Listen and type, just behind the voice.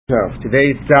So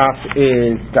today's daf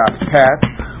is daf Tet.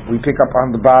 We pick up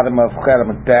on the bottom of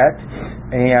Cheremet Bet,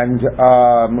 and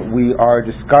we are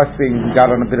discussing. We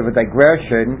got on a bit of a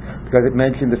digression because it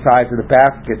mentioned the size of the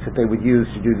baskets that they would use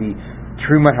to do the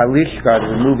Truma Halishka,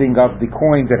 the removing of the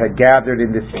coins that had gathered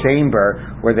in this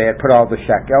chamber where they had put all the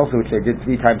shekels, which they did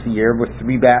 3 times a year. With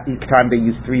each time they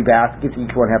used 3 baskets,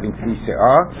 each one having 3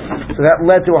 se'ah. So that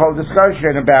led to a whole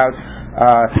discussion about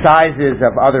sizes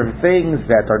of other things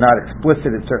that are not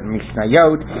explicit in certain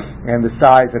Mishnayot, and the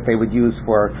size that they would use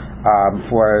for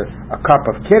a cup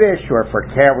of Kiddush or for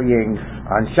carrying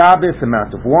on Shabbos,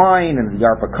 amount of wine, and the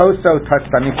Yarba Koso,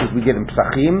 touched on issues we did in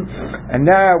Psachim. And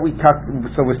now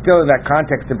so we're still in that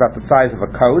context about the size of a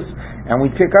kos, and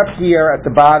we pick up here at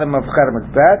the bottom of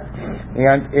Cheremet Bet,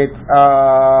 and it's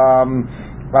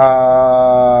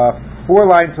 4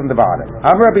 lines from the bottom.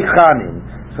 Amar Rabbi Chanin,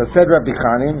 so said Rabbi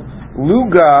Chanin,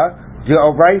 Luga de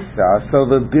Oraisa, so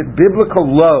the biblical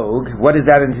log, what is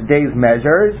that in today's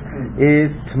measures,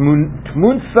 is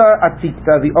Tmunsa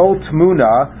Atikta, the old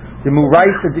Tmuna, the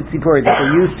Muraisa de Tzipori, that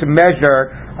they used to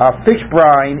measure fish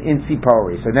brine in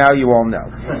Tzipori. So now you all know.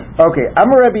 Okay,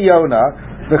 Amar Rabbi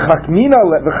Yonah, the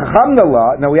Chachamna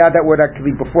law, now we add that word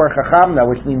actually before Chachamna,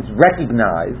 which means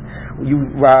recognize. You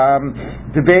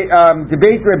debate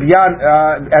Rabbi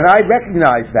Yana, and I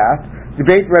recognize that.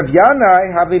 Debate Rav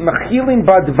Yanai have a machilin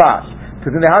badvash,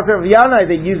 because in the house of Rav Yanai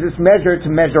they use this measure to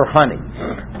measure honey.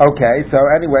 Okay, so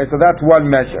anyway, so that's one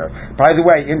measure. By the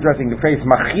way, interesting, the phrase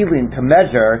machilin, to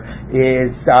measure,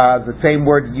 is the same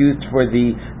word used for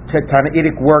the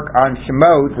Tanaitic work on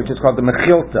Shemot, which is called the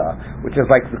Mechilta, which is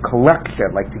like the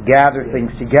collection, like to gather things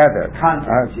together.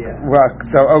 Context,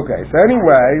 So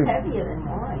anyway, heavier than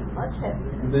wine, much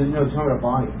heavier. No, it's not a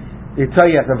volume. You tell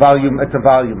you it's a volume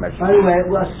measure. By the way,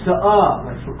 sa'ah,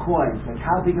 like for coins, like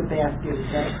how big a basket is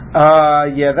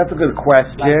that? Yeah, that's a good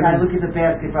question. Like I look at the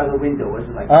basket by the window, was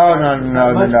it like? Oh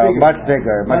no, much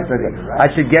bigger. Right?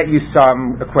 I should get you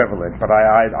some equivalent, but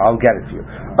I'll get it to you.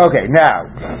 Okay,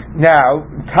 now,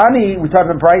 Tani, we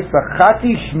talked about Brisa,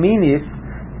 Chati Shminis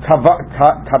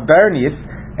Tabernis,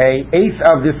 a eighth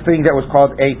of this thing that was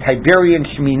called a Tiberian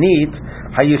Shminit,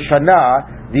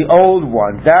 Hayishana, the old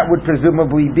one. That would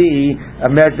presumably be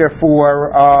a measure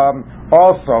for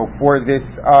also for this.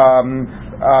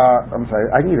 I'm sorry,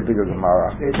 I need a bigger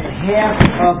Gemara. It's half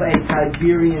of a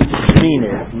Tiberian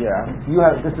Shminit. Yeah, you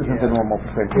have. This isn't the normal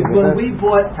percentage. When we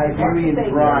bought Tiberian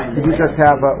brine, did you just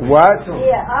have a what?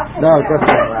 Yeah, I'll take No, that just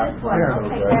one. that. This one. I'll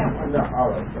take that one. No,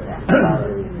 all right.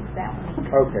 That one.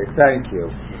 Okay, thank you.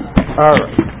 All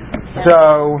right.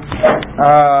 So,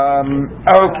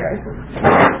 okay.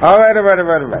 All right.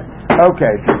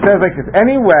 Okay, so it says like this.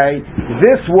 Anyway,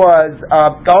 this was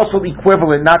also the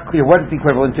equivalent, not clear what it's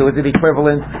equivalent to. Is it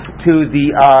equivalent to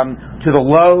the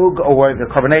log, or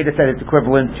the Carbonator said it's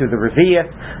equivalent to the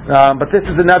Revius? But this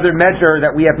is another measure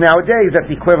that we have nowadays that's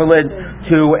equivalent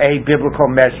to a biblical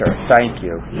measure. Thank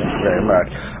you very much.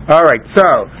 All right,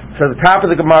 so the top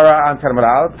of the Gemara on Talmud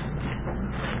Aleph.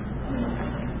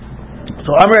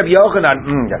 So Amar Rabbi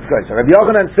Yochanan, that's good. So Rabbi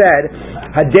Yochanan said,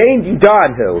 Hadain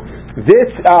Didanhu,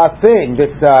 this thing, this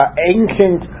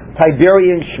ancient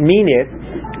Tiberian Shminit,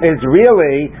 is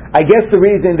really, I guess the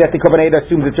reason that the Kabbalah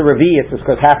assumes it's a Revius is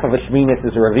because half of a Shminit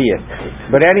is a Revius.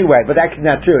 But anyway, but that's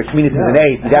not true. A Shminit is an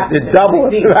eighth. You have to double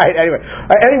it. Right,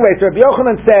 anyway, so Rabbi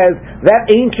Yochanan says,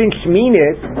 that ancient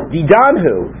Shminit,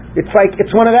 Didanhu,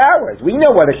 it's one of ours. We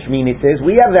know what a Shminit is.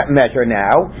 We have that measure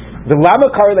now. The Lama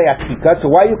Karle Atika, so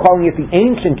why are you calling it the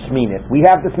ancient Shminit? We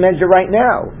have this measure right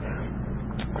now.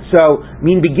 So,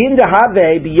 begin to have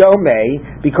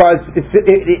biyome, because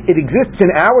it exists in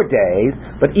our days,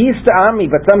 but East Ami,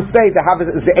 but some say the have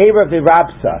is the era of the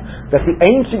Rabsa, that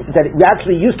it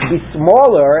actually used to be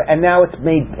smaller, and now it's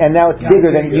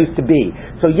bigger than it used to be.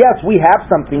 So yes, we have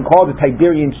something called the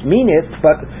Tiberian Shminis,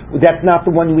 but that's not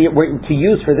the one we're to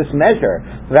use for this measure.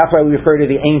 So that's why we refer to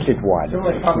the ancient one.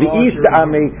 The East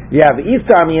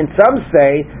Ami, and some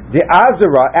say the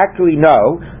Azara actually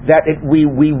know that we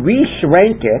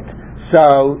re-shrank it,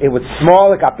 so it was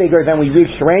small, it got bigger, then we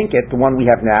re-shrank it, the one we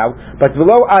have now, but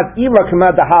below Az Ira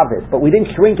Kamad the Havis, but we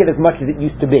didn't shrink it as much as it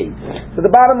used to be. So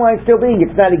the bottom line still being,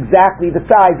 it's not exactly the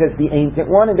size as the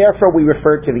ancient one, and therefore we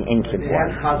refer to the ancient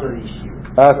one.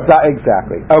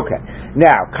 Exactly. Okay.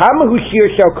 Now, Kama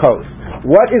Hushir Shel Kos.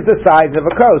 What is the size of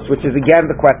a kos? Which is again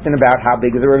the question about how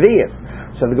big is a revius.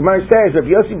 So the Gemara says, Rav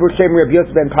Yossi b'Shem Rav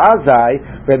Yossi ben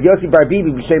Pazai, Rav Yossi bar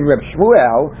Bibi b'Shem Rav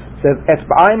Shmuel, says,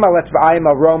 Etzba'ayim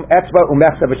al Rom, Etzba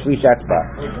umechsa v'shlish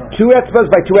etzba. 2 etzbas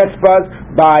by 2 etzbas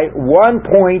by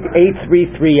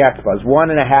 1.833 etzbas, 1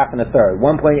 1/2 and a third,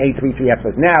 1.833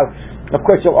 etzbas. Now, of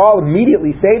course, you'll all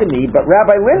immediately say to me, but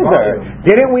Rabbi Linzer,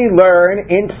 didn't we learn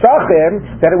in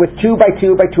Psachim that it was 2 by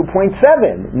 2 by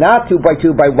 2.7, not 2 by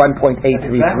 2 by 1.833?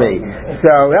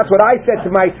 So that's what I said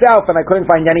to myself, and I couldn't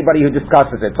find anybody who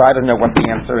discusses it, so I don't know what the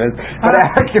answer is. But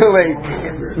actually,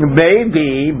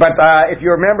 maybe, but if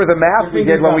you remember the math we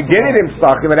did when we did it in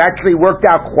Psachim, it actually worked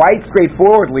out quite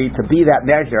straightforwardly to be that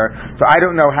measure, so I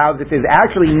don't know how this is.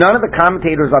 Actually, none of the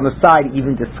commentators on the side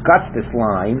even discussed this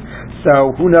line,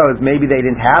 so who knows, maybe they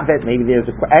didn't have it, maybe there's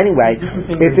a... Anyway,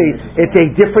 it's a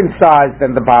different size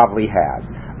than the Bavli has.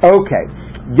 Okay.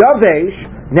 Yavesh,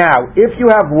 now, if you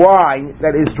have wine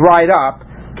that is dried up,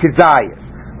 kizayis.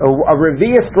 A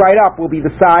revius dried up will be the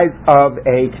size of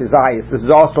a kizayis. This is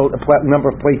also a number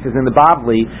of places in the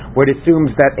Bavli where it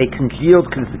assumes that a congealed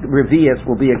revius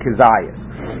will be a kizayis.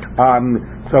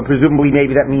 So presumably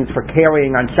maybe that means for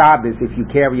carrying on Shabbos, if you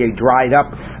carry a dried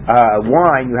up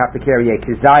wine, you have to carry a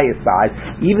kizayis size.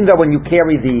 Even though when you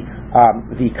carry the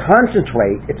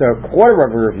concentrate, it's a quarter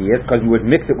of a revius because you would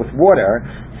mix it with water.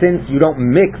 Since you don't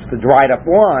mix the dried up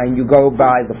wine, you go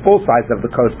by the full size of the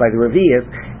kos by the revius,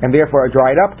 and therefore a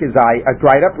dried up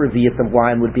revius of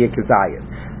wine would be a kizayis.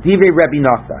 Divrei Rabbi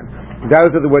Nathan.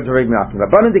 Those are the words of Rabbi Nathan.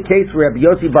 But in the case for Rabbi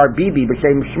Yossi bar Bibi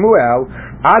b'Shem Shmuel,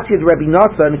 Atziz Rabbi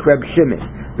Nathan Reb Shimon.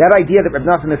 That idea that Rabbi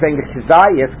Nathan is saying that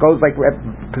kizayis goes like,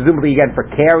 presumably again for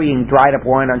carrying dried up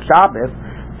wine on Shabbos,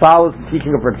 follows the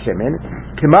teaching of Reb Shimon.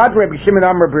 Kimad Reb Shimon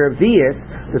Amar b'Revius,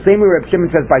 the same way Reb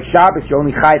Shimon says by Shabbos you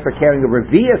only chai for carrying a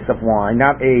revius of wine,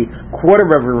 not a quarter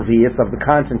of a revius of the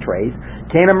concentrate.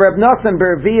 Kanam Reb Nathan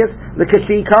b'Revius the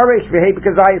kashi karesh v'hei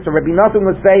b'kazayis. So Rabbi Nathan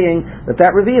was saying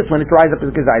that revius when it dries up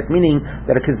is a kazayis, meaning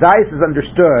that a kazayis is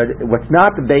understood. What's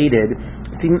not debated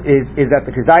is that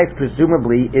the kazayis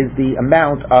presumably is the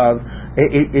amount of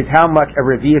is how much a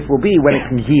revius will be when it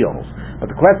congeals. But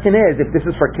the question is, if this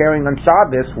is for carrying on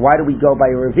Shabbos, why do we go by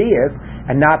a revius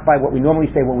and not by what we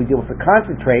normally say when we deal with the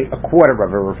concentrate, a quarter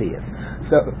of a revius?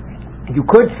 So you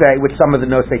could say, which some of the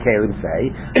Nosei Kalim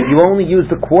say, you only use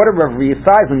the quarter of a revius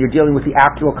size when you're dealing with the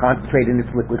actual concentrate in its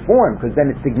liquid form, because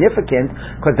then it's significant,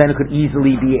 because then it could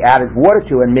easily be added water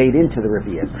to and made into the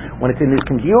revius. When it's in its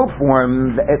congealed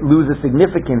form, it loses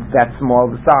significance that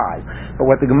small the size. But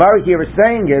what the Gemara here is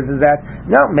saying is that,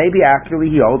 no, maybe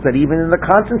actually he holds that even in the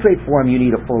concentrate form you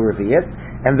need a full revius,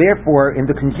 and therefore in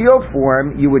the congealed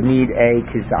form you would need a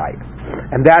kizayis.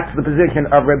 And that's the position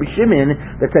of Rabbi Shimon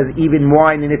that says even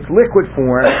wine in its liquid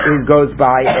form goes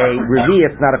by a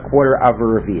revius, not a quarter of a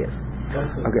revius.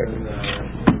 Okay.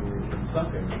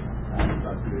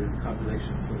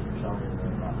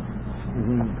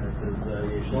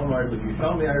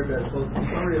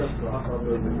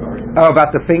 Oh,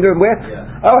 about the finger width?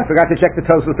 Yeah. Oh, I forgot to check the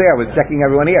Tosfos there. I was checking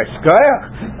everyone here.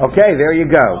 Okay, there you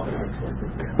go.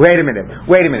 Wait a minute.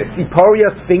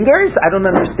 Siporios fingers? I don't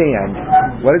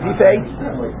understand. What does he say?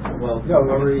 Well, no,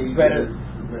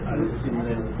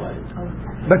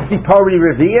 but Sipori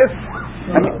revius?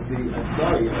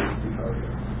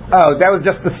 Oh, that was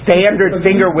just the standard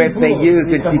finger width they used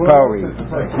in Sipori.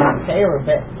 Pay or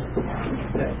bet?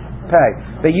 Pay.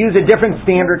 They use a different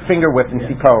standard finger width in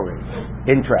Sipori.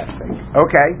 Interesting.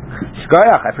 Okay.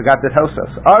 Shkoyach, I forgot the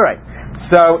Tosfos. All right.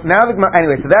 So now so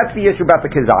that's the issue about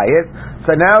the kizayis.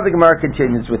 So now the Gemara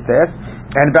continues with this,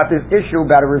 and about this issue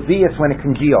about a revius when it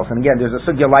congeals. And again, there's a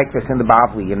sugya like this in the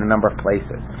Bavli in a number of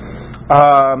places.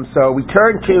 So we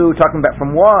turn to talking about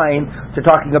from wine to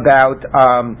talking about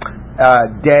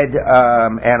dead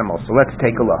animals. So let's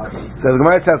take a look. So the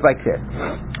Gemara says like this: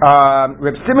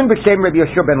 Reb Simon b'Shem Reb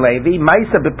Yoshua ben Levi,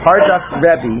 Maisa b'Pardas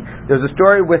Rebbe. There's a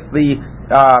story with the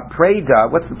Preda.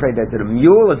 What's the Preda? Is it a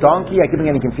mule, a donkey? I keep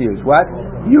getting confused. What?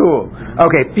 Mule.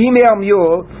 Okay, female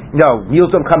mule. No,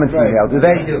 mules don't come in female, do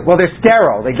they? Well, they're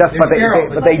sterile. They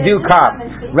do come.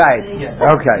 Right.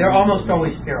 Okay. They're almost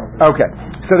always sterile. Okay.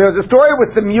 So there was a story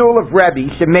with the mule of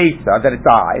Rebbe Shemesa that it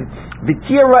died.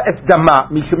 V'tira es dama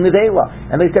mishum nevela,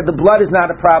 and they said the blood is not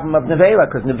a problem of nevela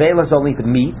because nevela is only the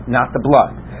meat, not the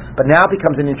blood. But now it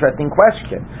becomes an interesting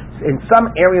question. In some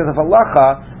areas of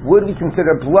halacha, would we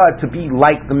consider blood to be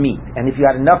like the meat? And if you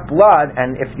had enough blood,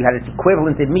 and if you had its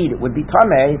equivalent in meat, it would be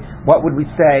tameh. What would we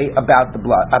say about the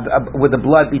blood? Would the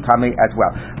blood be tameh as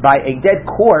well? By a dead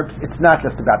corpse, it's not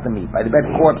just about the meat. By the dead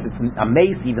corpse, it's a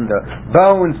mace, even the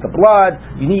bones, the blood.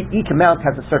 You need each thing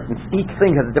has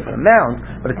a different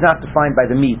amount, but it's not the defined by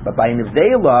the meat, but by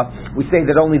nevela, we say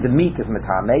that only the meat is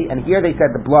metame, and here they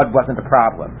said the blood wasn't a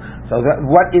problem. So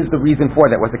what is the reason for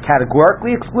that? Was it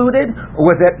categorically excluded, or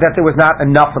was it that there was not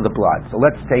enough of the blood? So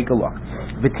let's take a look.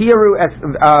 V'tiyaru es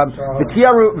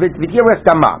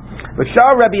dama.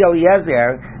 V'shar Rabbi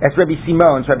Eliezer es Rabbi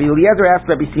Simon. So Rabbi Eliezer asked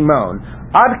Rabbi Simon,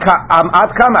 Ad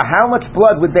kama, how much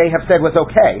blood would they have said was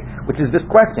okay? Which is this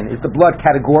question: is the blood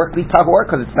categorically tahor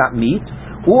because it's not meat?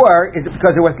 Or is it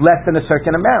because it was less than a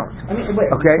certain amount? I mean, wait,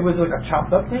 okay. It was like a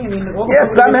chopped up thing? I mean,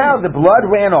 somehow the blood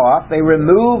ran off, they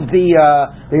removed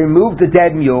the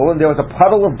dead mule, and there was a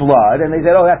puddle of blood, and they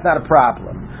said, oh, that's not a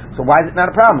problem. So why is it not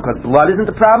a problem? Because blood isn't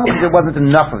a problem, because there wasn't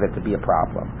enough of it to be a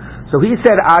problem. So he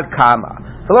said, ad kama.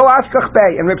 Hello, Ashkach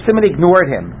Bey, and Reb Simon ignored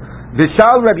him.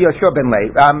 Vishal Rabbi Yoshua ben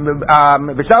Levi.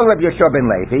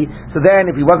 So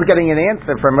then, if he wasn't getting an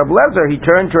answer from Rabbi Lezer, he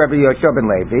turned to Rabbi Yoshua ben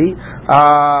Levi.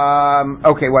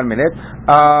 Okay, 1 minute.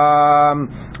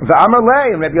 The Amar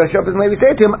Lei, and Rabbi Yoshua ben Levi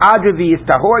said to him, Ad revius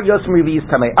tahor, yosem revius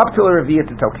tamei. Up till a revius,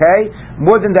 it's okay.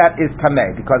 More than that is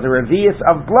tamei, because a revius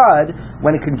of blood,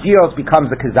 when it congeals, becomes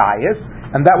a kazayas.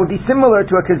 And that would be similar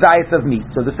to a kazayas of meat.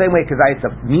 So the same way a kazayas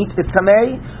of meat is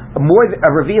tamei, a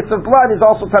revius of blood is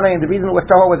also tamei, and the reason it was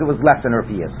tahor was it was less than a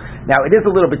revius. Now it is a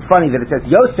little bit funny that it says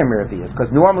yosem revius, because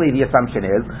normally the assumption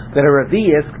is that a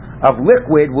revius of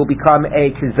liquid will become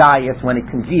a kazayas when it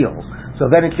congeals. So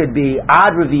then it should be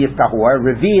ad revius tahor,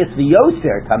 revius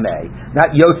v'yoser tamei,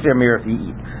 not yoser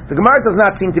mirvi'it. The Gemara does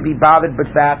not seem to be bothered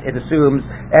with that. It assumes,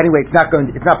 anyway, it's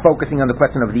not focusing on the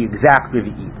question of the exact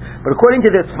revi'it. But according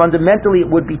to this, fundamentally it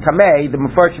would be tamei. The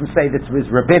Mefarshim say this was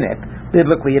rabbinic.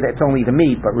 Biblically, it's only the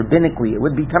meat, but rabbinically it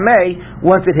would be tamei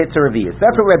once it hits a revius.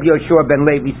 That's what Rabbi Yoshua ben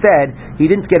Levi said. He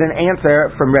didn't get an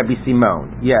answer from Rabbi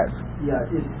Simon. Yes. Yeah,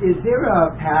 is there a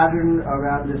pattern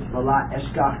around this Balat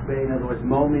Eshkach Bey? In other words,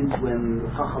 moments when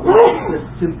Chachamim just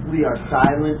simply are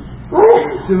silent,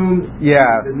 assumed,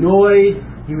 annoyed.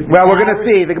 Well, we're going to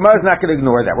see. The Gemara is not going to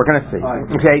ignore that. We're going to see. Right.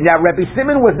 Okay, now Rabbi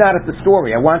Simon was not at the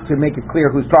story. I want to make it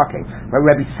clear who's talking. But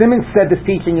Rabbi Simon said this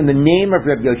teaching in the name of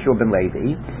Rabbi Yoshua ben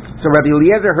Levi. So Rabbi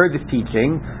Eliezer heard this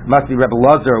teaching, must be Rabbi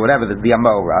Lazar or whatever, the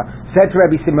Amora, said to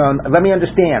Rabbi Simon, let me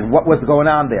understand, what was going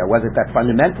on there? Was it that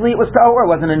fundamentally it was tahor or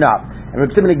wasn't enough? And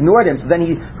Rabbi Simon ignored him, so then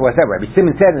Rabbi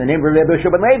Simon said in the name of Rabbi Yoshua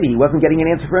ben Levi, he wasn't getting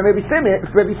an answer from Rabbi Simon,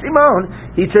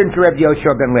 he turned to Rabbi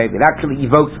Yoshua ben Levi. It actually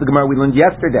evokes the Gemara we learned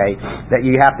yesterday, that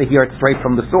you have to hear it straight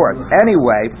from the source.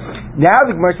 Anyway, now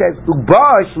the Gemara says,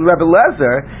 Ubash Rabbi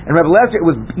Lezer, and Rabbi Lezer, it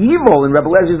was evil in Rabbi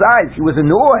Lezer's eyes, he was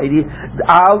annoyed,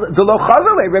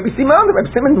 Rabbi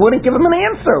Simon wouldn't give him an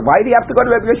answer. Why did he have to go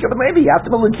to Rabbi Yoshua ben Levi? He asked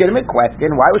him a legitimate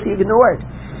question. Why was he ignored?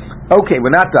 Okay,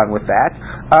 we're not done with that.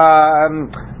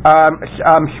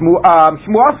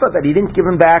 Shmuel said that he didn't give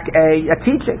him back a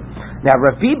teaching. Now,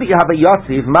 Rav Bibi Haba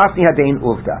Yosef Masni Hadein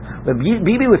Uvda. Rav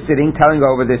Bibi was sitting telling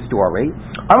over this story.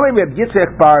 Only Rav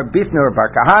Yitzchak bar Bisner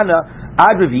bar Kahana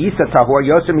Ad Rav Yisa Tahor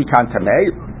Yosef Mikan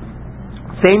Tamei.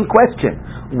 Same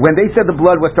question. When they said the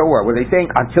blood was tahor, were they saying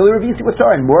until the revisi was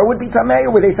tahor and more would be tamei,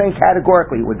 or were they saying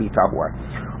categorically it would be tahor?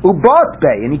 Ubat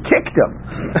Bey, and he kicked him.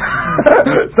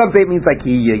 Something means like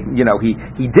he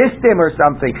dissed him or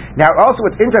something. Now, also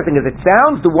what's interesting is it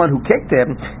sounds the one who kicked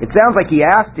him, it sounds like he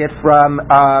asked it from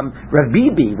Rav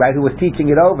Bibi, right, who was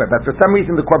teaching it over. But for some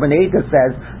reason the Korban Eidah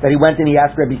says that he went and he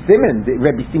asked Rabbi Simon,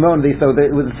 so that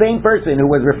it was the same person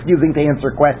who was refusing to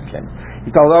answer questions. He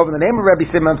told over the name of Rabbi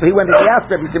Simon, so he went and he asked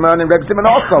Rabbi Simon, and Rabbi Simon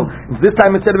also. This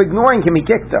time, instead of ignoring him, he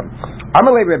kicked him.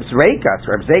 Amalei Reb Zreika,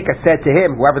 so Reb Zreika said to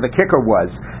him, whoever the kicker was,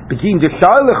 he asked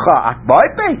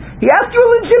you a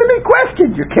legitimate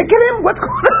question. You're kicking him? What's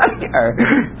going on here?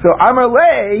 So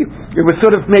Amalei, it was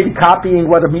sort of maybe copying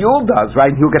what a mule does,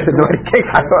 right? He'll get annoyed to kick.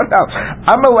 I don't know.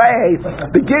 Amalei,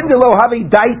 begin to lo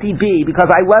havi daiti bi, because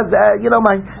I was,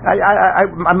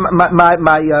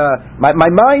 my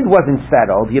mind wasn't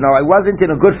settled. I wasn't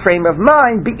in a good frame of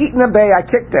mind. Be'itna bay, I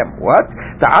kicked him. What?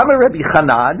 The Amar Rabbi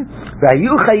Chanan, this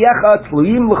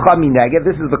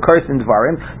is the curse in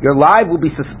Dvarim. Your life will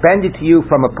be suspended to you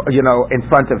from in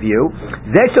front of you.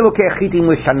 That's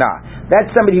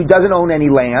somebody who doesn't own any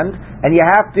land, and you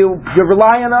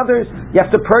rely on others. You have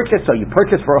to purchase. So you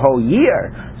purchase for a whole year.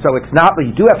 So it's not that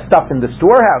you do have stuff in the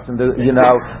storehouse and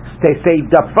they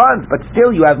saved up funds, but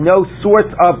still you have no source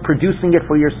of producing it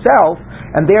for yourself.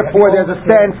 And therefore, there's a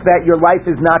sense that your life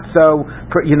is not so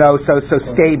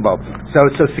stable, so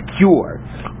secure.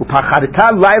 And then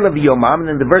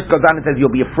the verse goes on and says,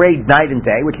 you'll be afraid night and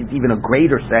day, which is even a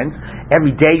greater sense.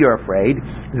 Every day you're afraid.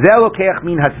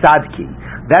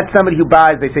 That's somebody who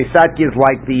buys, they say sadki is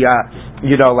like the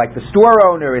like the store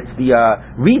owner, it's the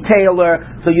retailer.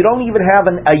 So you don't even have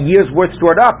a year's worth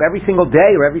stored up. Every single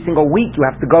day or every single week you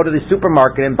have to go to the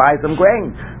supermarket and buy some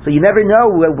grain. So you never know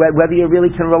whether you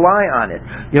really can rely on it.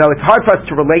 It's hard for us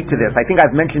to relate to this. I think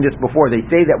I've mentioned this before. They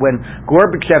say that when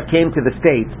Gorbachev came to the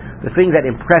States, the thing that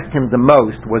impressed him the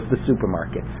most was the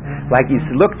supermarkets. Like, he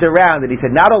looked around and he said,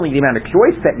 not only the amount of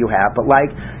choice that you have, but like,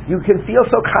 you can feel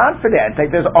so confident. Like,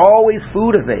 there's always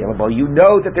food available. You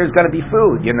know that there's going to be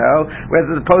food, whereas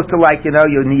as opposed to like, you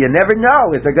never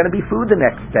know, is there going to be food the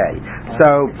next day?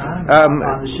 So,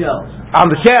 on the shelves. On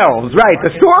the shelves, right.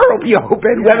 The store will be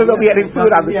open, whether there'll be any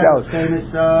food on the shelves. Famous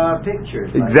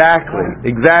pictures.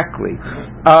 Exactly.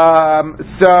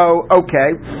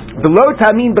 Okay. Below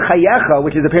tamin b'chayecha,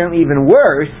 which is apparently even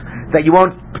worse, that you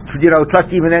won't, trust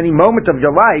even any moment of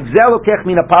your life. Zelokech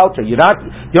mina palta. You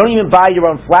don't even buy your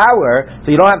own flour,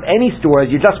 so you don't have any stores.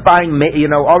 You're just buying,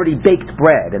 already baked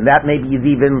bread, and that maybe is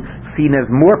even seen as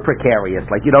more precarious,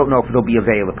 like you don't know if it'll be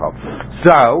available.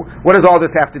 So, what does all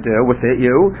this have to do with it?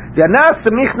 And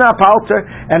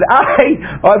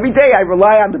every day I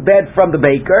rely on the bread from the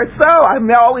baker, so I'm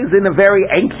always in a very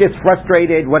anxious,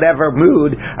 frustrated, whatever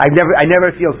mood. I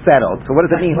never feel settled. So what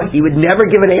does it mean? Like, he would never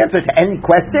give an answer to any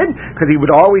question, because he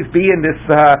would always be in this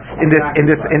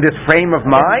frame of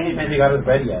mind. Maybe he got his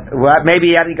bread yet. Well,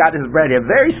 maybe he hadn't got his bread yet.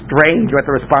 Very strange what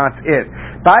the response is.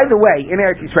 By the way, in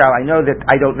Eretz Yisrael, I know that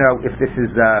I don't know if this is.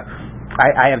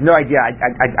 I have no idea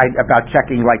about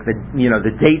checking like the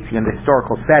dates in the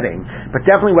historical setting, but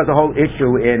definitely was a whole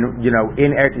issue in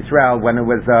Eretz Yisrael when it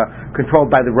was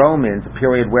controlled by the Romans, a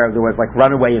period where there was like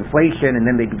runaway inflation, and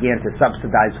then they began to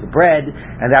subsidize the bread,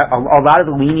 and that a lot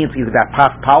of the leniencies about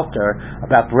pas palter,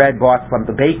 about bread bought from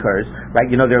the bakers,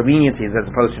 right? Their leniencies as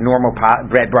opposed to normal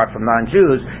bread brought from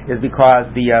non-Jews is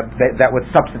because that was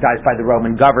subsidized by the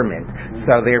Roman government.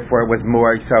 So therefore it was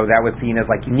more, so that was seen as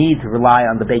like you need to rely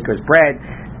on the baker's bread.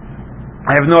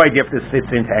 I have no idea if this fits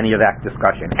into any of that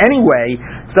discussion. Anyway,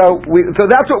 so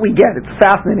that's what we get. It's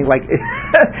fascinating. Like,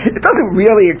 it doesn't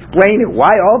really explain it. Why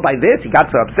all by this? He got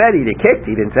so upset, he didn't kick,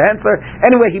 he didn't answer.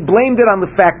 Anyway, he blamed it on the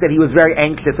fact that he was very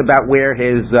anxious about where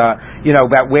his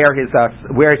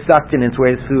sustenance,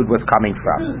 where his food was coming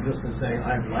from. Just to say,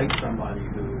 I'm like somebody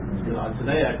who,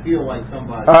 today I feel like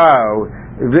somebody. Oh,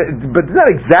 but it's not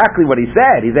exactly what he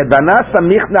said. He said, "Vanas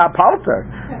samichna palter."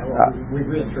 We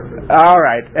reinterpreted it. All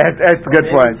right, that's a good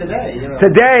point.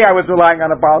 Today I was relying on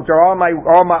a palter. All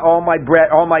my bread,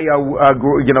 all my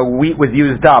wheat was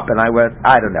used up, and I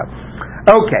don't know.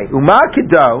 Okay, Uma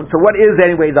Kedon. So what is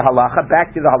anyway the halacha?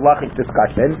 Back to the halachic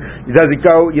discussion. Does it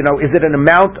go? Is it an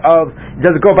amount of?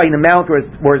 Does it go by an amount, or is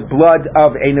blood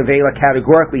of a nevela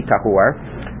categorically tahor?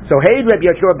 So, hey, Rabbi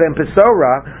Yeshua ben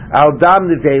Pesora, al dam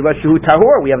nevela shehu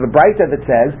tahor. We have a brayta that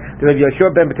says that Rabbi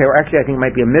Yeshua ben Pesora. Actually, I think it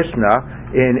might be a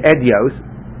mishnah in Edios.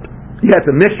 Yes,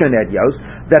 a mishnah in Edios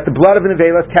that the blood of a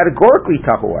nevela is categorically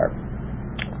tahor.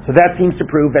 So that seems to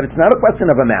prove that it's not a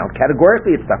question of amount.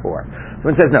 Categorically, it's tahor.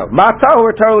 So it says no. Ma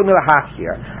tahor tahor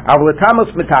milahashir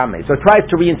avulatamos mitame. So it tries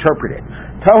to reinterpret it.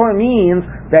 Tahor means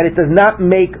that it does not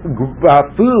make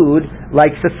food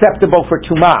like susceptible for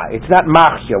tumah. It's not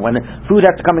machshir, when food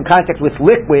has to come in contact with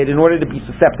liquid in order to be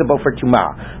susceptible for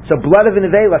tumah. So blood of a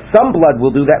nevela, some blood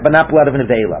will do that, but not blood of a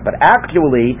nevela. But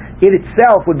actually, it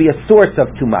itself would be a source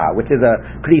of tumah, which is a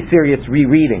pretty serious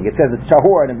rereading. It says it's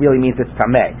tahor, and it really means it's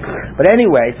tameh. But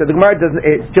anyway, so the Gemara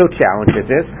it still challenges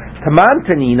this. Taman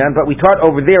tanina, but we taught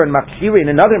over there in Makshiri in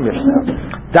another Mishnah.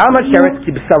 Dama sheretz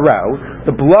kibsaro,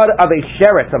 the blood of a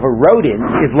sheretz, of a rodent,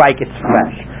 is like its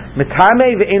flesh.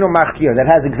 Mitame ve'eno machir, that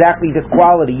has exactly this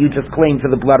quality you just claimed for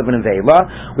the blood of an nevela,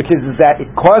 which is that it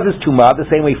causes tumah, the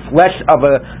same way flesh of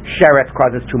a sheretz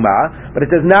causes tumah, but it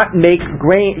does not make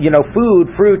grain, food,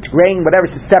 fruit, grain, whatever,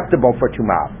 susceptible for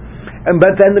tumah.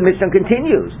 But then the Mishnah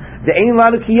continues. The ein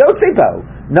lanu ki yosebo.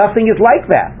 Nothing is like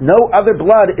that. No other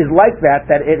blood is like that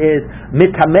it is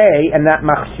mitameh and not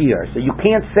machshir. So you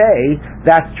can't say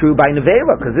that's true by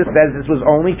nevela, because this says this was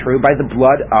only true by the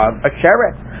blood of a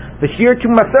sheretz. The shear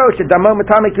tumaso shedamo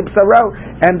mitameh kibsaro,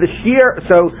 and the shear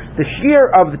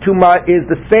of the tumah is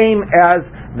the same as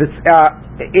this.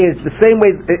 Is the same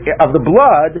way of the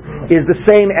blood is the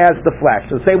same as the flesh.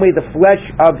 So the same way the flesh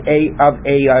of a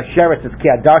sheretz is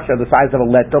kiadasha, the size of a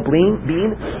leto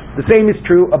bean, the same is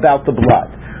true about the blood.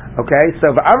 Okay,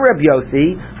 so v'am Reb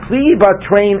Yossi, fliba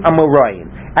train amoroyin.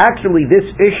 actually this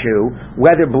issue,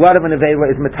 whether blood of an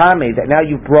Avela is Matame, that now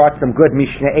you've brought some good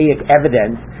Mishnaic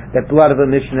evidence that blood of a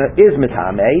Mishnah is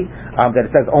Matame, that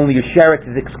it says only a Sheretz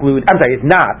is excluded, it's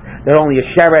not, that only a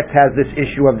Sheretz has this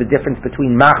issue of the difference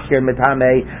between Machshir and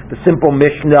Matame. The simple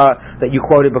Mishnah that you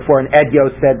quoted before in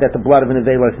Edyo said that the blood of an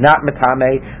Avela is not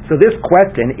Matame. So this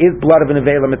question, is blood of an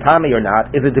Avela Matame or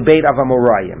not, is a debate of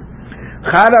Amoraim.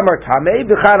 Chad Amar Tameh,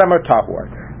 v'Chad Amar Tahor.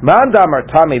 Man Amar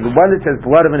Tameh, the one that says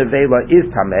blood of an Avela is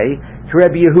Tameh, to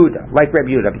Rabbi Yehuda, like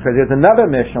Rabbi Yehuda, because there's another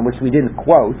Mishnah which we didn't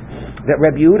quote, that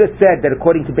Rabbi Yehuda said that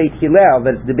according to Beit Hillel,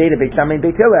 that it's debated Beit Shammai and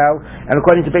Beit Hillel, and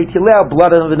according to Beit Hillel,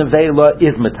 blood of an Avela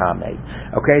is Matame.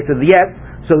 Okay, so yes,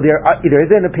 so there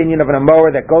is an opinion of an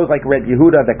Amor that goes like Rabbi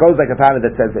Yehuda, that goes like a Tana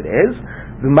that says it is.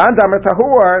 The Man Damar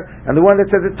Tahor, and the one that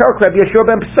says it's Torah, Rabbi Yeshua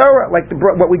ben Pesora, like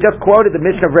what we just quoted, the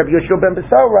Mishnah of Rabbi Yeshua ben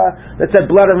Pesora, that said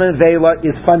blood of an Avela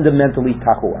is fundamentally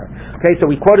Tahor. Okay, so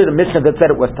we quoted a Mishnah that said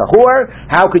it was Tahor.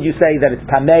 How could you say that it's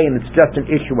Tameh and it's just an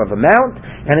issue of amount?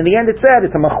 And in the end it said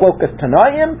it's a Machlokas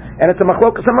Tanayim, and it's a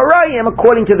Machlokas Amarayim,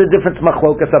 according to the different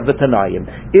Machlokas of the Tanayim.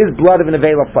 Is blood of an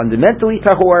Avela fundamentally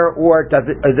Tahor, or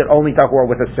is it only Tahor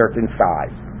with a certain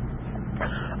size?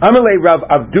 Amalei Rav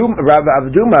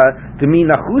Avduma to me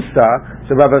Nachusa.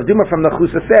 So Rav Avduma from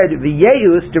Nachusa said the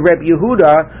Yeus to Reb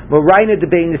Yehuda Moraina de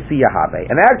Bein Nesiyahave,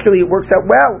 and actually it works out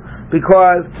well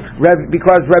because Reb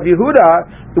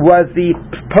Yehuda was the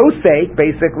posek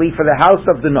basically for the house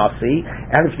of the Nasi,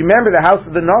 and if you remember, the house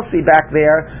of the Nasi back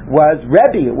there was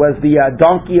Rebbe. It was the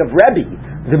donkey of Rebbe.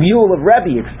 The mule of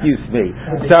Rebbe, excuse me.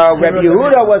 So Rebbe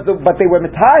Yehuda but they were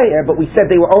Matayir, but we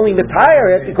said they were only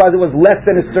Matayir because it was less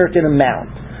than a certain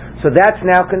amount. So that's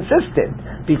now consistent,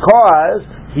 because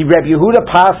Rebbe Yehuda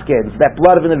paskins that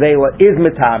blood of an Avela is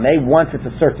Matame once it's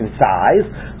a certain size.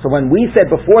 So when we said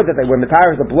before that they were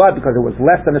Matayir of the blood because it was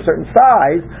less than a certain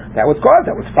size, that was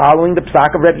following the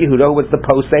psak of Rebbe Yehuda, who was the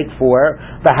posek for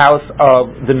the house of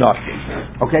the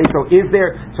Nasi. Okay, so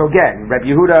again,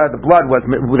 Rebbe Yehuda, the blood was,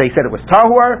 they said it was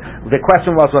tahor. The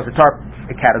question was it tahor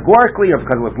categorically, or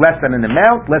because it was less than an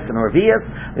amount, less than a revius?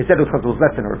 They said it was because it was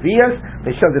less than a revius.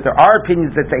 They showed that there are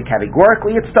opinions that say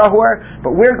categorically it's tahor,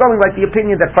 but we're going like the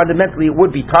opinion that fundamentally it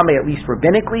would be tameh, at least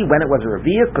rabbinically, when it was a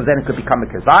revius, because then it could become a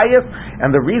kezayis.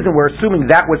 And the reason we're assuming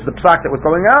that was the psak that was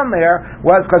going on there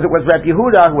was because it was Rebbe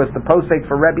Yehuda, who was the posek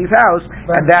for Rebbe's house,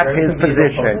 and that's his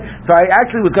position. So I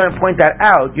actually was going to point that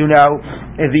out.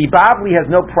 The Bavli has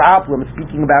no problem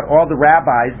speaking about all the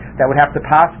rabbis that would have to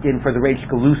paskin for the Reish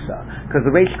Galusa, because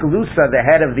the Reish Galusa, the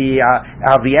head of the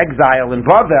exile in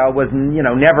Bavel, was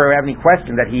never have any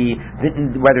question that he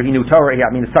didn't, whether he knew Torah.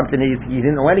 It's something he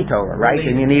didn't know any Torah, right?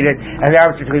 And you needed, and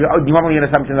that was normally an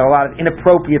assumption that a lot of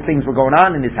inappropriate things were going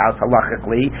on in his house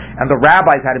halachically, and the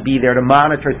rabbis had to be there to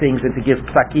monitor things and to give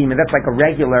psakim, and that's like a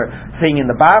regular thing in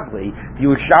the Bavli. The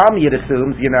Yerushalmi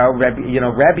assumes,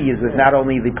 Rebbe is not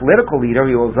only the political leader,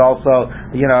 he was also,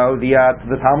 the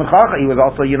Talmud Chacham, he was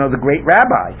also, the great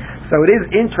rabbi. So it is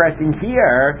interesting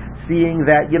here, seeing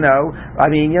that, it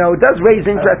does raise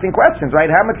interesting questions, right?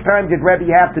 How much time did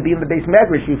Rebbe have to be in the Beis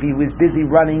Medrash if he was busy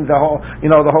running the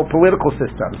whole political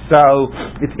system? So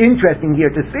it's interesting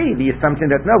here to see the assumption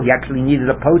that no, he actually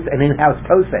needed an in-house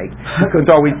posek. He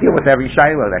couldn't always deal with every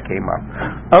shiloh that came up.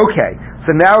 Okay,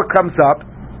 so now it comes up.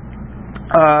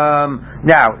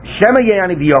 Now, Shema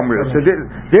Ye'ani V'Yomru. So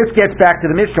this gets back to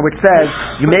the Mishnah, which says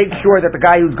you make sure that the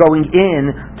guy who's going in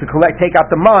to take out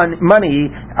the money,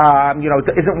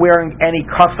 isn't wearing any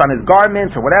cuffs on his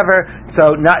garments or whatever.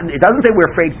 So it doesn't say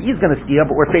we're afraid he's going to steal,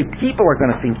 but we're afraid people are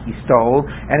going to think he stole.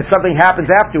 And if something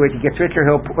happens afterwards, he gets richer,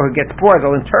 or gets poor,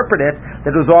 they'll interpret it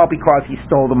that it was all because he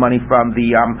stole the money from the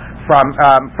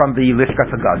Lishkas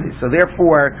Hagazis. So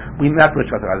therefore, not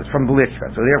Lishkas Hagazis, from the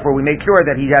Lishka. So therefore, we make sure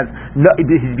that he's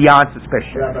beyond suspicion.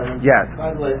 Yes.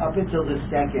 By the way, up until this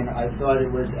second, I thought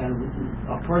it was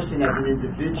a person as an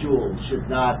individual should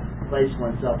not place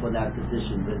oneself in that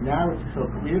position. But now it's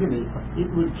so clear to me, it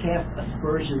would cast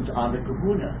aspersions on the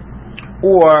kahuna.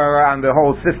 Or on the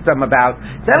whole system it's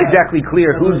not exactly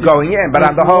clear who's going in, but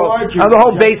on the whole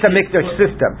Beis HaMikdash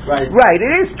system. Right,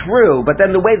 it is true, but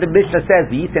then the way the Mishnah says,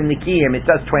 V'yis and Nikiyim, it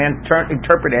does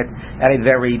interpret it at a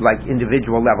very,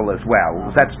 individual level as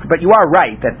well. But you are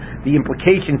right, that the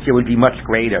implications here would be much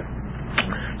greater.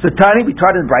 So Tani, we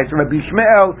taught in Bryce, Rabbi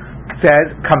Shmuel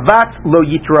says, kavat lo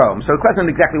yitrom. So the question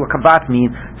is exactly what kavat means.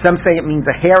 Some say it means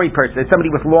a hairy person. It's somebody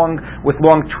with long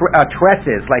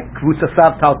tresses, like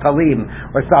Krusasav Taltalim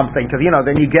or something, because,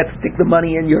 then you stick the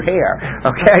money in your hair.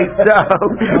 Okay?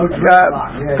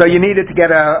 So you needed to get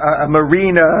a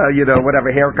marina, whatever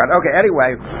haircut. Okay,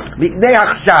 anyway,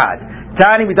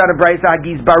 Tani, we done a brayso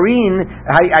hagizbarin.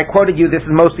 I quoted you. This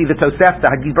is mostly the Tosefta.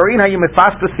 Hagizbarin hayu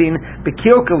mefaspasin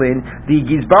bekilkelin. The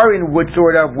gizbarin would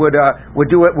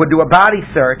do a body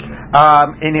search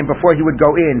in him before he would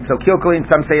go in. So kilkelin,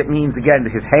 some say it means again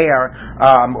his hair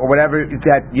or whatever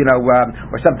that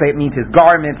or some say it means his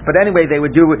garments. But anyway, they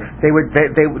would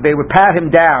pat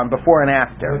him down before and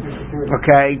after.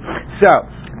 Okay, so.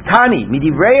 Tani,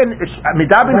 midabin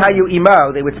hayu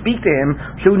imo, they would speak to him,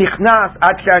 shu nichnas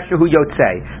ad shu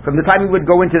yotzei, from the time he would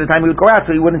go into the time he would go out,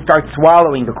 so he wouldn't start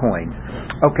swallowing the coins.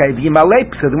 Okay, so the Gemara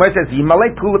says,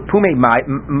 pume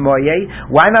moye,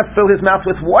 why not fill his mouth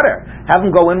with water? Have him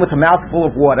go in with a mouth full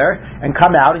of water, and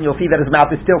come out, and you'll see that his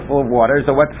mouth is still full of water,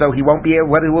 so he won't be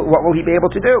able, what will he be able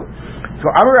to do?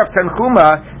 So Amar Rav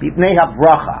Tanchuma, b'pnei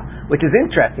ha-bracha, which is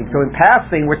interesting. So in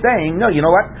passing, we're saying, no, you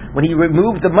know what? When he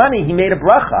removed the money, he made a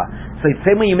bracha. So the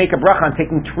same way you make a bracha on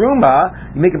taking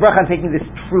truma, you make a bracha on taking this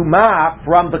truma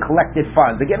from the collected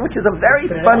funds. Again, which is a very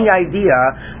funny idea.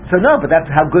 So no, but that's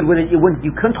how good would it? You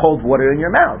couldn't hold water in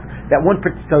your mouth.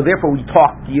 So therefore, we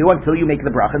talk to you until you make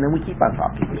the bracha, and then we keep on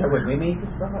talking to you.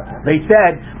 They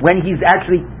said when he's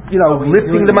actually,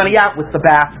 lifting the money out with the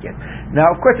basket. Now,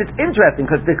 of course, it's interesting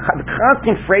because the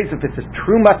constant phrase of this is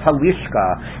trumas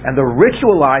halishka and the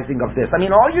ritualizing of this. I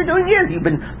mean, all you're doing is you've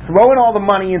been throwing all the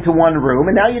money into one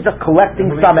room, and now you're just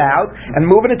collecting some out and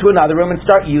moving it to another room and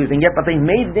start using it. But they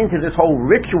made it into this whole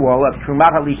ritual of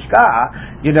trumat halishka,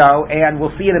 and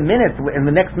we'll see in a minute. And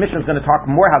the next mission is going to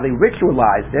talk more how they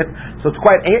ritualized it. So it's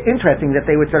quite interesting that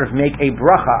they would sort of make a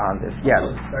bracha on this. Yes.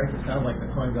 It starts to sound like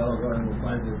the Kohen Gadol going to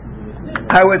find this.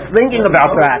 I was thinking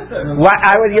about that.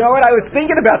 I was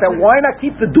thinking about that. Why not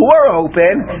keep the door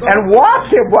open and watch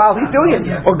him while he's doing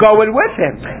it, or go in with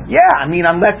him? Yeah, I mean,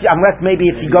 unless maybe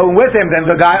if you go in with him, then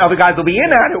other guys will be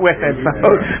in on it with him. So,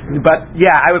 but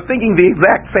yeah, I was thinking the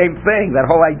exact same thing. That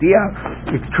whole idea,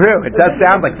 it's true. It does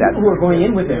sound like that. People who are going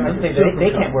in with him,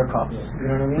 they can't wear cuffs. You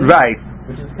know what I mean? Right.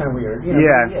 Which is kind of weird.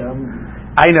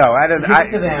 I know. I don't.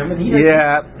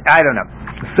 I don't know.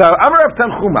 So Amar Rav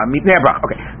Tanchuma mitnei brach.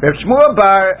 Okay. Rav Shmuel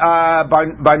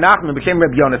bar Nachman b'shem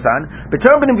Rav Yonasan.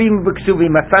 B'Torah Nevi'im v'Ksuvim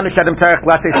Masanu Shadam Tarech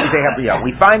Lasei Shidei Habriya.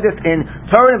 We find this in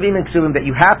Torah Nevi'im and Ksuvim that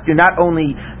you have to not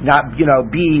only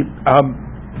be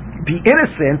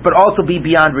innocent but also be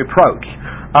beyond reproach.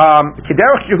 The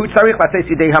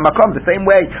same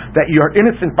way that you're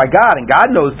innocent by God and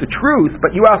God knows the truth,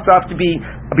 but you also have to be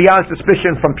beyond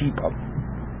suspicion from people.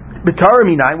 B'Torah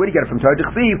minai, where do you get it from? Torah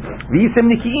d'chsiv, v'yisim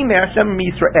niki'im me'Hashem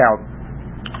Yisrael,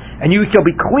 and you shall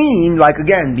be clean, like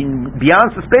again,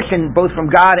 beyond suspicion, both from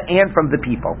God and from the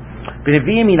people.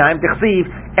 B'Nevi'im minai d'chsiv,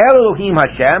 Elohim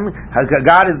Hashem,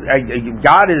 God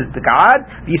is the God.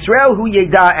 Yisrael hu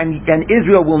yeda, and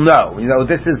Israel will know.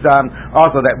 This is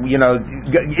also that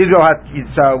Israel has.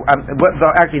 So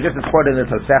actually, this is quoted in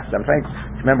the Tosefta. I'm trying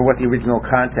to remember what the original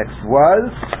context was.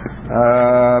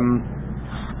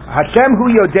 Hashem hu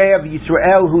yodea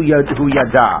v'Yisrael hu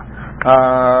yada.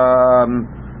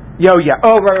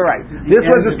 Right. This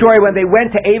was the story when they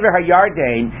went to Aver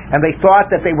HaYarden and they thought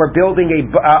that they were building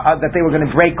that they were going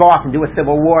to break off and do a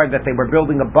civil war, that they were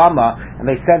building a bama, and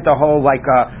they sent a whole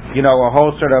a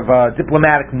whole sort of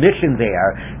diplomatic mission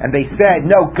there, and they said,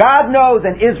 no, God knows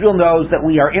and Israel knows that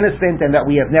we are innocent and that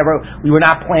we were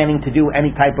not planning to do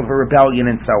any type of a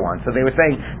rebellion and so on. So they were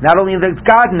saying, not only does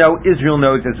God know, Israel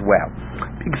knows as well.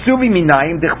 You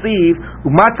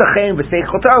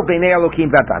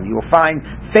will find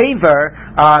favor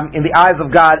in the eyes of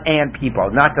God and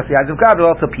people. Not just the eyes of God, but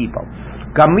also people.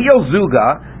 Gamliel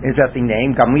Zuga, interesting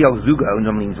name. Gamliel Zuga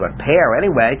means what? Pair,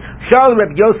 anyway. Shal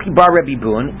Reb Yoski bar Rebbe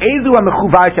Bun. Ezu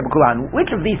HaMechuvai Shebekulan.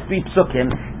 Which of these three psukim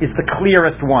is the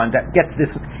clearest one that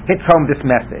hits home this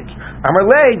message? Amar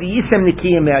Lei v'Yisem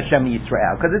Nikiyim me'Hashem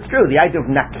Yisrael. Because it's true. The idea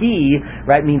of Naki,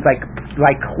 right, means like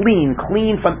clean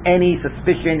from any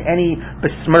suspicion, any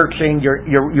besmirching.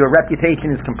 Your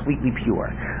reputation is completely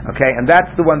pure. Okay, and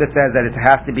that's the one that says that it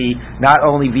has to be not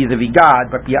only vis-a-vis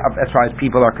God, but as far as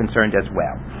people are concerned as well.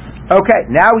 Okay,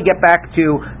 now we get back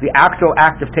to the actual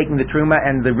act of taking the truma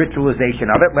and the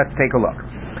ritualization of it. Let's take a look.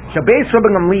 Shabbos Rabbi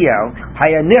Gamliel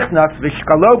haya nichnas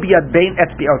v'shkalo biyad bein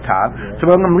etzbiotav. So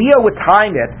Rabbi Gamliel would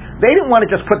time it. They didn't want to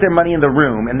just put their money in the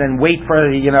room and then wait for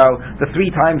the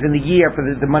 3 times in the year for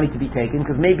the money to be taken,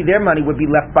 because maybe their money would be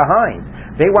left behind.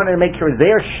 They wanted to make sure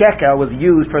their shekel was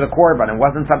used for the korban and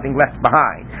wasn't something left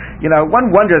behind. One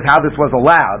wonders how this was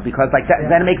allowed, because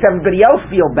then it makes everybody else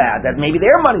feel bad that maybe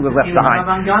their money was left behind.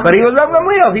 But he was Rabbi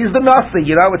Gamliel. He's the Nasi.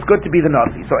 It's good to be the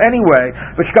Nasi. So anyway,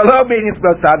 they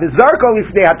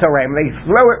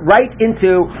throw it right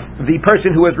into the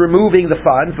person who was removing the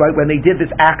funds, right, when they did this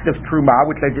act of truma,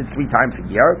 which they did 3 times a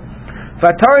year.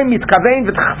 V'atarim mitkavein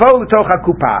v'tchvo l'toch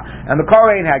hakupa. And the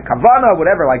Kohen had kavana,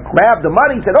 whatever, like grabbed the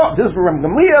money, said, "Oh, this is for Rabbi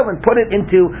Gamliel," and put it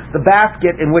into the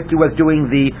basket in which he was doing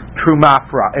the truma,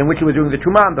 and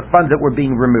the funds that were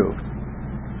being removed.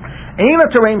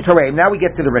 Now we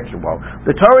get to the ritual.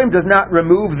 The Torah does not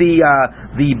remove the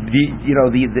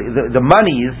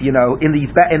monies, in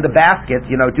the baskets,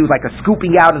 do like a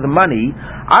scooping out of the money.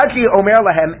 Achi omer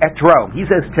lahem etrom. He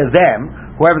says to them,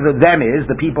 whoever the them is,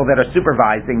 the people that are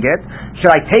supervising it, should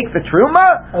I take the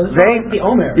truma? The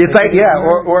omer. It's like, yeah,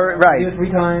 or right. We do it 3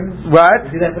 times. What?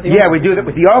 We do that with the omer. We do it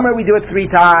with the omer. We do it 3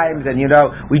 times, and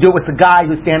we do it with the guy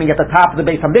who's standing at the top of the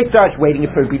Beis Hamikdash waiting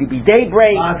for it to be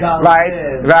daybreak.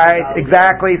 Right,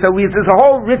 exactly. So there's a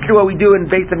whole ritual we do in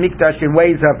Beis Hamikdash in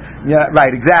ways of,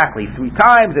 right, exactly, 3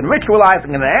 times, and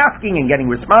ritualizing and asking and getting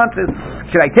responses.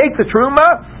 Should I take the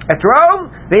truma? At Rome?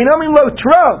 They know me lo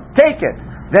trom. Take it.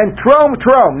 Then trom.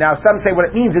 Now some say what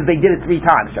it means is they did it 3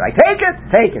 times. Should I take it?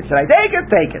 Take it. Should I take it?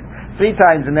 Take it. 3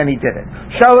 times, and then he did it.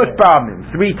 Shalosh Bamim,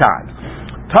 3 times.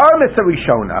 Tarmis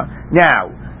Rishona.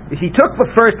 Now, if he took the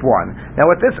first one,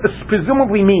 now what this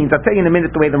presumably means, I'll tell you in a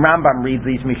minute the way the Rambam reads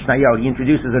these Mishnayot. He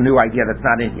introduces a new idea that's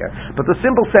not in here. But the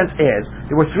simple sense is,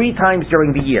 there were 3 times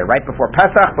during the year, right? Before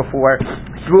Pesach, before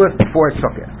Shavuot, before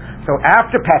Sukkot. So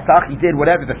after Pesach, he did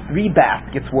whatever, the 3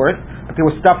 baskets worth, but there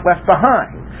was stuff left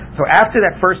behind. So after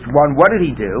that first one, what did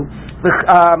he do?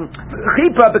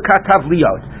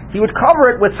 He would cover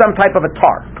it with some type of a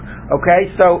tarp.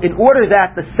 Okay, so in order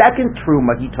that the second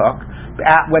truma he took,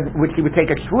 which he would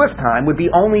take at Shavuot time, would be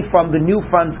only from the new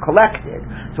funds collected.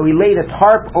 So he laid a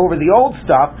tarp over the old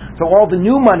stuff, so all the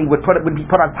new money would be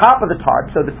put on top of the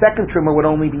tarp. So the second truma would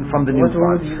only be from the new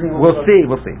funds. We'll see.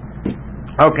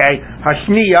 Okay,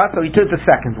 Hashniya, so he took the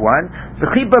second one. The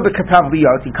Chiba b'katav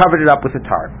liyot, he covered it up with a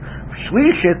tarp.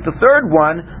 Shlishit, the third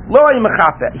one, lo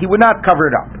yimachafe, he would not cover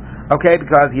it up. Okay,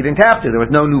 because he didn't have to. There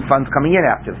was no new funds coming in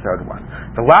after the third one.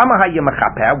 The lama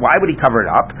hayimachape, why would he cover it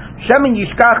up? Shemin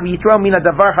yishkach v'yitro mina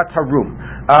davar hatarum.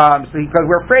 Because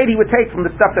we're afraid he would take from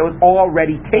the stuff that was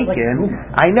already taken.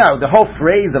 I know, the whole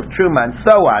phrase of truma and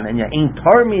so on, and you ain't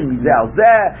tarmin mizel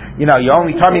zeh, you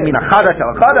only tarmin mina chada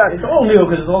tel chada. It's all new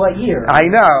because it's all that year. I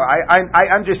know,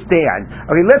 I understand.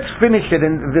 Okay, let's finish it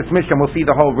in this mission. We'll see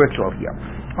the whole ritual here.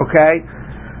 Okay?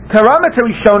 Taramat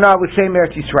Rishona l'shem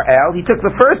Eretz Yisrael. He took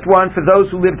the first one for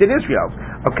those who lived in Israel.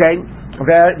 Okay?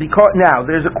 Now,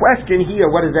 there's a question here,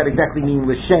 what does that exactly mean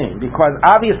l'shem? Because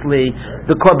obviously,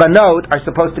 the korbanot are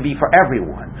supposed to be for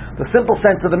everyone. The simple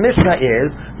sense of the Mishnah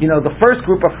is, the first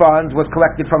group of funds was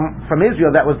collected from Israel,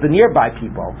 that was the nearby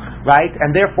people, right? And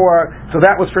therefore, so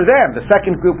that was for them. The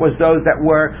second group was those that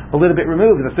were a little bit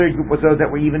removed. The third group was those that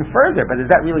were even further. But is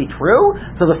that really true?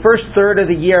 So the first third of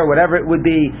the year, whatever it would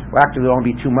be, well actually it would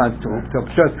only be 2 months till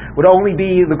Pshus, would only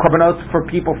be the korbanos for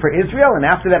people for Israel, and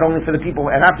after that only for the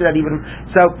people, and after that even,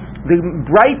 so the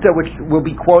Braita, which will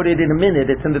be quoted in a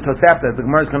minute, it's in the Tosefta, the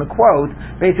Gemara is going to quote,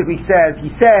 basically says,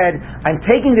 he said, I'm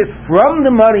taking this from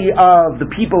the money of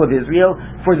the people of Israel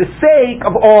for the sake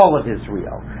of all of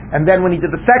Israel. And then when he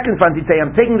did the second fund, he'd say,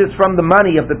 I'm taking this from the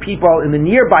money of the people in the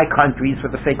nearby countries for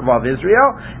the sake of all of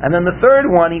Israel. And then the third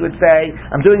one, he would say,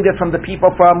 I'm doing this from the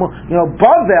people from,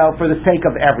 Bavel for the sake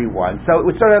of everyone. So it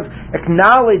would sort of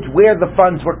acknowledge where the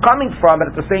funds were coming from,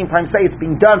 but at the same time say it's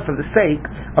being done for the sake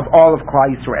of all of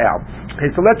Klal Yisrael. Okay,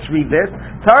 so let's read this.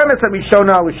 Now that's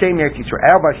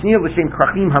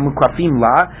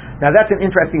an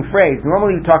interesting phrase.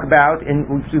 Normally we talk about, and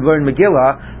we learn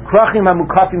Megillah, Krachim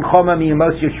HaMukafim Choma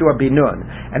Miyamos Yeshua Binun.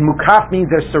 And Mukaf means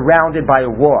they're surrounded by a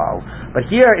wall. But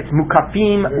here it's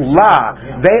Mukafim La.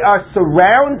 They are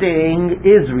surrounding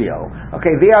Israel.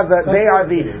 Okay, they are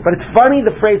the, but it's funny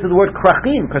the phrase of the word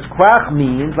Krachim, because Krach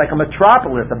means like a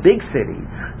metropolis, a big city.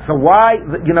 So why,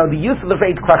 the use of the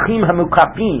phrase Krachim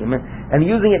HaMukafim, and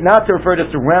using it not to refer to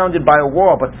surrounded by a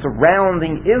wall, but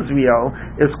surrounding Israel,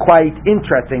 is quite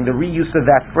interesting, the reuse of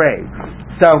that phrase.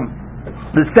 So,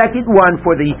 the second one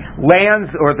for the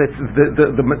lands or the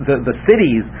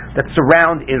cities that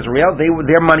surround Israel,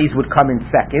 their monies would come in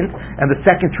second, and the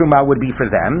second truma would be for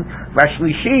them.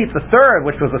 Rashlishi, the third,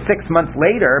 which was 6 months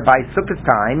later by Sukkot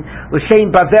time,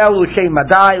 l'shem Bavel, l'shem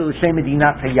Madai, l'shem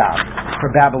Medinat Hayam, for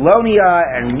Babylonia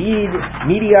and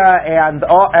Media and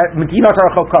Medinat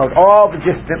Arachokot, all the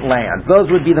distant lands. Those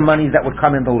would be the monies that would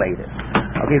come in the latest.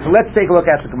 Okay, so let's take a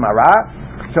look at the Gemara.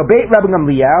 So Beit Rabbi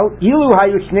Gamliel,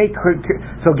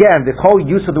 so again, this whole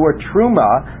use of the word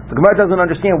truma, the Gemara doesn't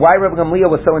understand why Rabbi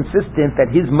Gamliel was so insistent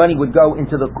that his money would go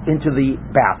into the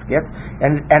basket,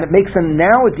 and it makes an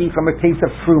analogy from a case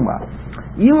of truma.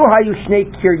 Ilu hayu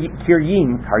shnei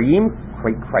kiryim, I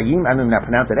don't know how to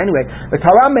pronounce it anyway.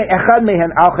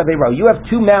 You have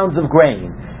 2 mounds of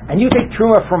grain, and you take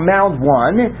truma from mound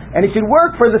 1, and it should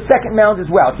work for the second mound as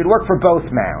well. It should work for both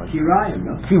mounds. Kirayim,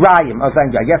 no? Kirayim. Oh,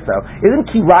 thank you. I guess so. Isn't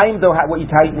kirayim though what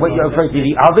you're referring to?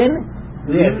 The oven?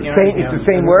 It's the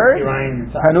same word.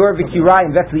 Hanur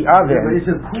v'kirayim. That's the oven. Yeah, but it's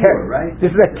a kur, right?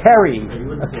 This is a keri.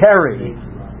 A keri.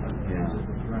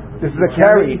 This is a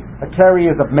keri. A keri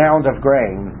is a mound of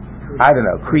grain. I don't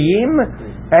know. Kriyim?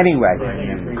 Anyway.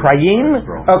 Krayim?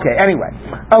 Okay, anyway.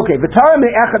 Okay, V'tara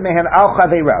me'echad mehen al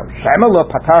chaveiro. Shema lo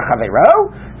patar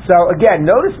chaveiro? So again,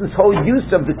 notice this whole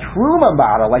use of the truma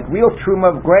model, like real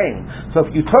truma of grain. So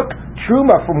if you took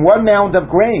truma from one mound of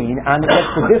grain, and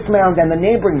for this mound and the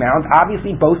neighboring mound,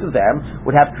 obviously both of them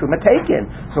would have truma taken.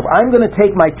 So if I'm going to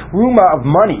take my truma of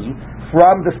money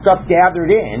from the stuff gathered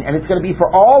in, and it's going to be for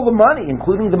all the money,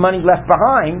 including the money left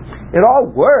behind, it all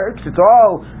works. It's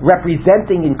all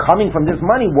representing and coming from this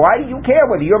money. Why do you care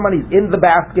whether your money's in the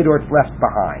basket or it's left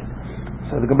behind?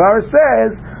 So the Gemara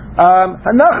says,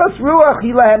 Hanachas ruach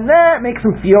hilahem, that makes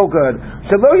them feel good.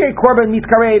 They wanted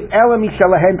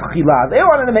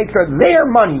to make sure their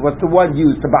money was the one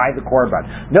used to buy the korban.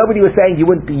 Nobody was saying you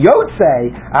wouldn't be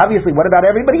yotzei. Obviously, what about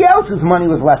everybody else whose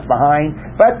money was left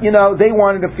behind? But, they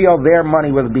wanted to feel their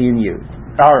money was being used.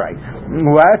 All right.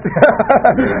 What?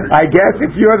 I guess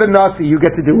if you're the Nasi, you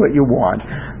get to do what you want.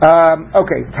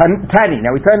 Okay. Tani.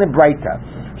 Now we turn to Breita.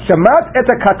 Shamat et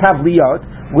katavliot.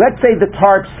 Let's say the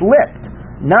tarp slipped.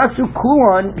 Nasu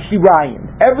kuon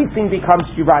shirayim. Everything becomes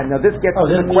shirayim. Now this gets to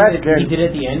the question. He did it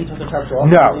at the end. He took the tarps off.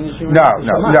 No. It's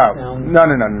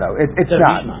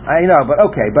not. I know, but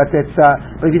okay. But it's.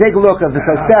 But if you take a look at the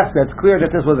Tosefta, it's clear that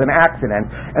this was an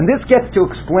accident. And this gets to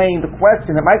explain the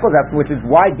question that Michael's asking, which is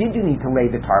why did you need to lay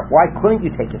the tarp? Why couldn't you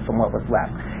take it from what was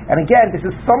left? And again, this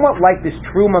is somewhat like this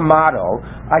Truma model.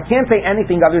 I can't say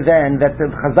anything other than that the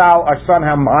Chazal are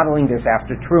somehow modeling this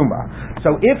after Truma.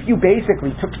 So if you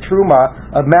basically took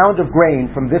Truma, a mound of grain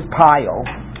from this pile,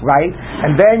 right,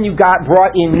 and then you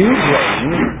brought in new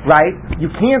grain, right,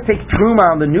 you can't take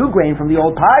Truma on the new grain from the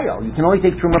old pile. You can only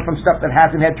take Truma from stuff that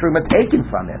hasn't had Truma taken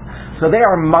from it. So they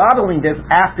are modeling this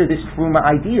after this Truma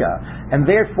idea. And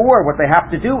therefore, what they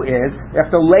have to do is, they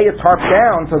have to lay a tarp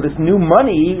down so this new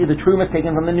money, the truma is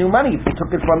taken from the new money. If you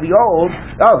took it from the old,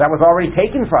 that was already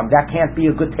taken from. That can't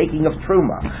be a good taking of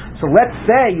truma. So let's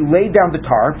say you laid down the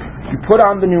tarp, you put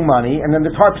on the new money, and then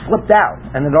the tarp slipped out,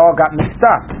 and it all got mixed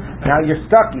up. Now you're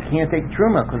stuck. You can't take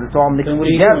truma because it's all mixed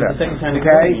together.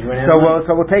 Okay? So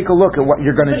we'll take a look at what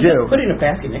you're going to do. Put it in a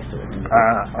basket next to it.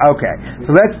 Okay.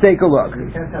 So let's take a look. You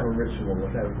can't have a ritual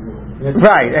without rules.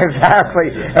 Right, exactly.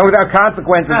 And without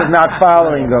consequences of not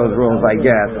following those rules, I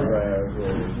guess.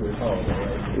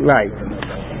 Right.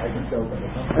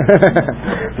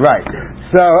 Right.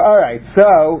 So, alright,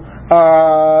 so,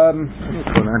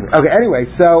 okay, anyway,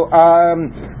 so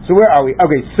where are we?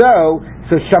 Okay, so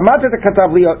Shamat et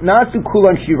Katavliot Nasu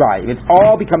Kulan Shirayim. It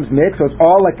all becomes mixed, so it's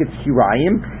all like it's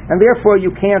Shirayim, and therefore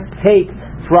you can't take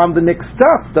from the mixed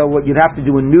stuff. So what you'd have to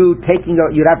do you'd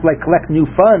have to collect new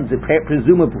funds,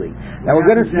 presumably. Now we're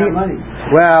going to see.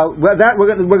 Well, that we're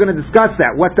going to discuss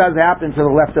that. What does happen to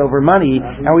the leftover money?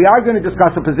 And we are going to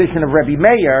discuss a position of Rebbe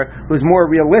Meir, who's more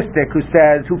realistic, who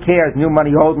says, "Who cares? New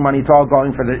money, old money. It's all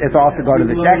going it's all to go to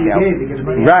the shekel."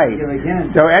 Right.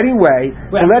 So anyway,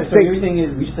 let's say everything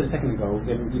is. We just said a second ago.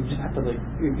 You just have to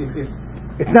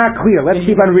It's not clear. Let's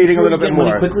keep on reading a little bit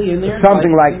more. Quickly in there?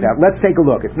 Something like that. Let's take a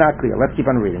look. It's not clear. Let's keep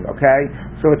on reading, okay?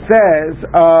 So it says,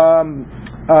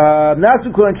 Nasu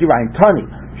Kulan Kirayim, Tani.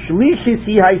 Shlishis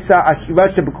hi haisa ashira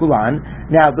shebekulan.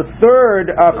 Now the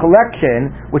third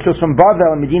collection, which was from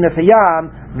Bavel and Medina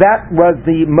Hayam, that was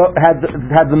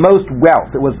had the most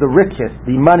wealth. It was the richest,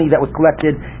 the money that was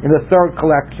collected in the third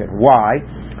collection. Why?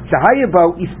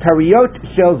 Shahayabo istariot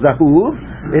shel zahuv.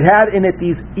 It had in it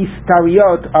these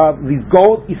istariot, these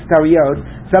gold istariot.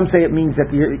 Some say it means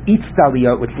that the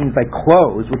istariot, which means like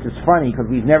clothes, which is funny because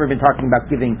we've never been talking about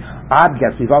giving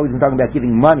objects. We've always been talking about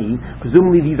giving money.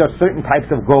 Presumably these are certain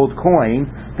types of gold coins.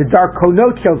 The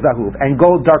darkonot shel zahuv and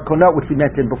gold darkonot, which we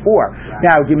mentioned before. Right.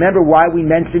 Now, do you remember why we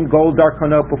mentioned gold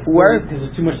darkonot before? Because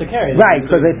it's too much to carry. Right,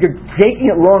 because if you're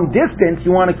taking it long distance,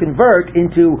 you want to convert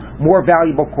into more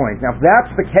valuable coins. Now, if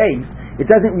that's the case, it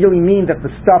doesn't really mean that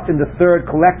the stuff in the third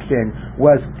collection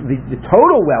was, the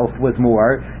total wealth was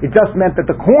more. It just meant that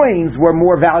the coins were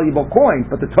more valuable coins,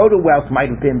 but the total wealth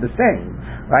might have been the same.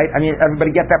 right? I mean,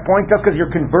 everybody get that point? Just because you're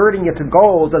converting it to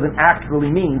gold doesn't actually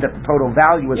mean that the total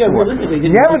value is more.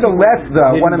 Nevertheless,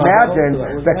 though, one imagines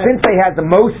that since they had the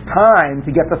most time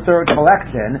to get the third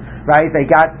collection, right?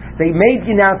 They made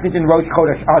the announcement in Rosh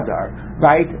Chodesh Adar,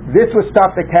 right? This was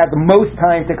stuff that had the most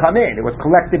time to come in. It was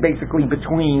collected basically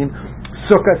between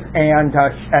Sukkot and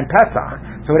Pesach.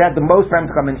 So it had the most time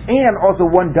to come in. And also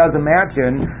one does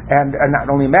imagine, and not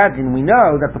only imagine, we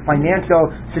know that the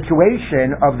financial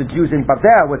situation of the Jews in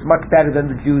Babel was much better than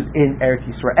the Jews in Eretz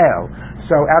Yisrael.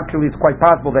 So actually it's quite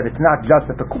possible that it's not just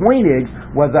that the coinage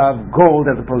was of gold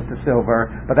as opposed to silver,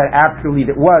 but that actually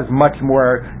it was much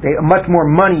more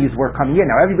monies were coming in.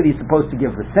 Now everybody's supposed to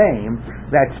give the same,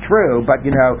 that's true, but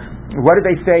what did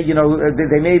they say?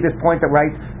 They made this point that,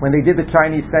 right, when they did the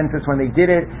Chinese census, when they did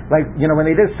it, when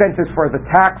they did a census for the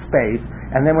tax base,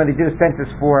 and then when they did a census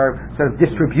for sort of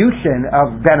distribution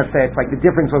of benefits, like the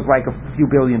difference was like a few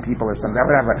billion people or something,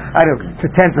 whatever. I don't know, to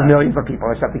tens of millions of people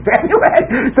or something. So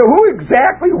anyway, so who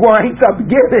exactly winds up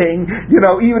giving,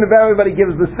 even if everybody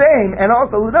gives the same, and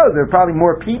also who knows, there are probably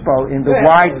more people in the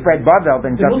widespread Babel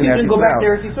than just in Eretz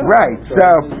Yisrael. Right, so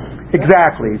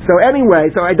exactly. So anyway,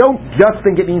 so I don't just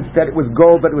think it means that it was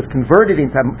gold, but it was converted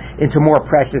into more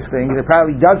precious things. It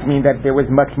probably does mean that there was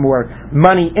much more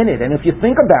money in it. And if you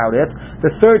think about it,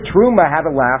 the third Truma had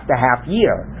to last a half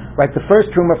year. Right? The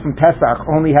first Truma from Pesach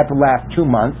only had to last 2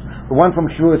 months. The one from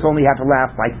Shavuos only had to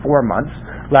last like 4 months.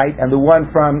 Right? And the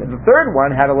one from the third one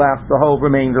had to last the whole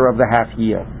remainder of the half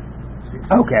year.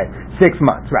 Okay. 6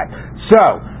 months. Right.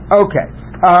 So, okay.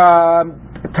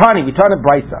 Tani, we turn to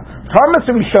Brisa. This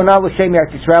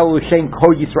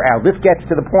gets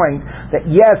to the point that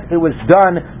yes, it was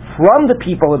done from the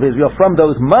people of Israel, from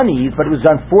those monies, but it was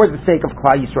done for the sake of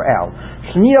Klal Yisrael.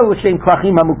 Shniya l'shem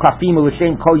klachim hamukafim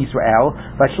l'shem Kol Yisrael,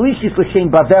 v'shlishis l'shem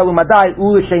Bavel u'madai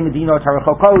u'l'shem medinot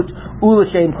harachokot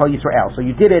u'l'shem Kol Yisrael. So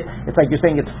you did it. It's like you're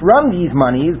saying it's from these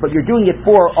monies, but you're doing it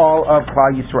for all of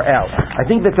Klal Yisrael. I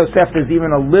think the Tosefta is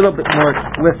even a little bit more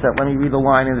explicit. Let me read the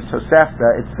line in the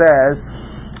Tosefta. It says.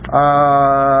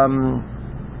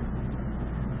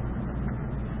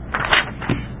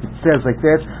 It says like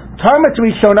this. Tarmat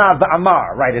Rishonah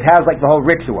Amar, right? It has like the whole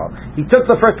ritual. He took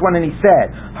the first one and he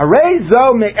said, "Harei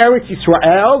zo me'eretz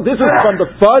Yisrael." This is from the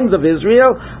funds of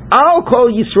Israel. I'll call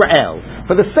Yisrael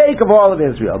for the sake of all of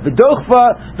Israel.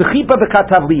 V'dochva v'chipa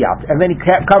v'katavliyat, and then he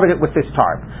covered it with this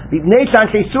tarp. Because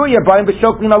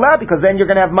then you're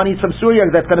going to have money from Syria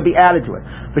that's going to be added to it.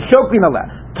 V'shoklin aleh.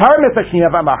 Tarmat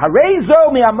Hashniyah Amar. Harei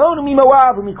zo me'amon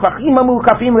u'mimoav u'miklachim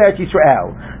ha'mukafim le'eretz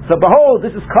Yisrael. So behold,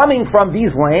 this is coming from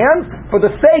these lands for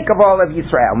the sake of all of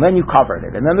Yisrael. And then you covered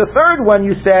it. And then the third one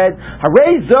you said,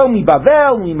 Harei zo mi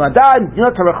Bavel, mi Madad,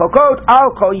 Medinot harachokot,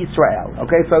 I'll call Yisrael.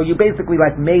 Okay, so you basically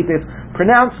made this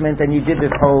pronouncement and you did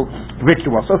this whole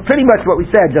ritual. So it's pretty much what we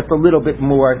said, just a little bit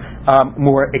more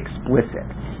explicit.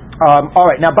 All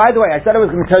right. Now, by the way, I said I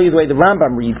was going to tell you the way the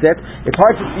Rambam reads it. It's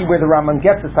hard to see where the Rambam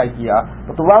gets this idea,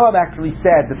 but the Rambam actually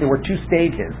said that there were 2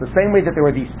 stages. The same way that there were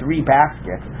these 3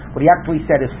 baskets. What he actually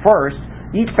said is first,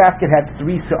 each basket had 3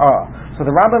 sa'ah. So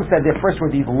the Rambam said that first were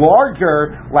these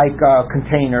larger,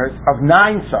 containers of 9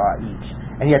 sa'ah each,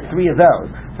 and he had 3 of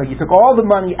those. So you took all the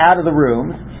money out of the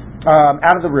room,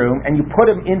 and you put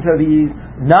them into these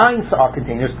 9 sa'ah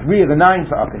containers, 3 of the 9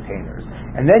 sa'ah containers.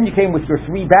 And then you came with your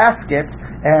 3 baskets,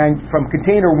 and from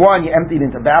container 1 you emptied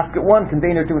into basket 1,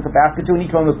 container 2 into basket 2, and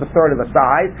each one was the third of the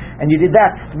size, and you did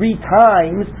that 3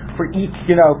 times for each,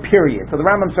 period. So the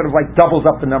Rambam sort of doubles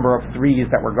up the number of 3s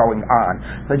that were going on.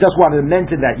 So I just wanted to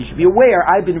mention that. You should be aware,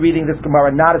 I've been reading this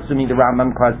Gemara not assuming the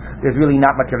Rambam because there's really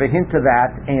not much of a hint to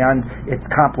that, and it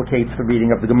complicates the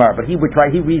reading of the Gemara. But he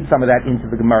reads some of that into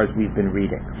the Gemaras we've been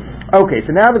reading. Okay,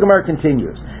 so now the Gemara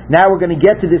continues. Now we're going to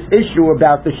get to this issue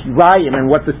about the Shirayim and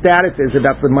what the status is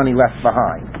about the money left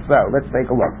behind. So let's take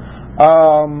a look.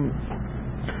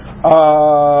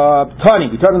 Tani,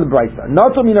 we turn to the Brisa.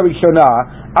 Noto mina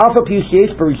Rishonah, alpha pius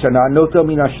yesh b'Rishonah, noto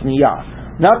mina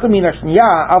Shniyah. Noto mina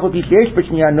Shniyah, alpha pius yesh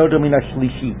b'Shniyah, noto mina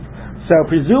Shlishit. So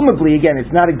presumably, again,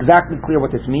 it's not exactly clear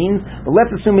what this means, but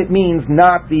let's assume it means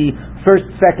not the first,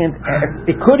 second.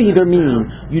 It could either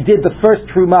mean you did the first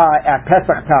Truma at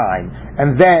Pesach time,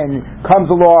 and then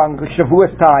comes along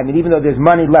Shavuos time, and even though there's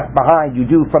money left behind, you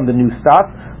do from the new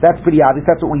stuff. That's pretty obvious.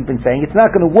 That's what we've been saying. It's not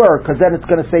going to work because then it's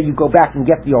going to say you go back and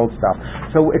get the old stuff.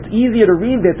 So it's easier to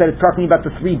read this that it's talking about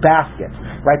the 3 baskets,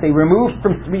 right? They removed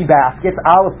from 3 baskets,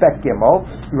 Aleph, Bet, Gimel,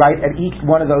 right, at each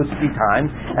one of those 3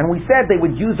 times, and we said they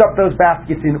would use up those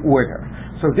baskets in order.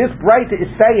 So this Braita is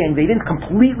saying they didn't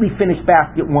completely finish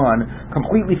basket 1,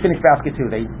 completely finish basket 2.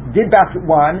 They did basket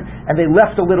 1, and they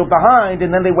left a little behind,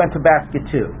 and then they went to basket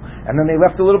 2. And then they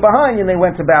left a little behind, and they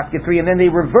went to basket 3, and then they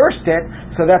reversed it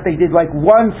so that they did like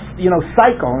one,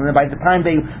 cycle, and then by the time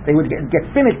they would get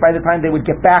finished, by the time they would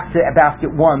get back to basket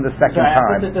 1 the second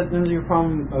time. I thought that you're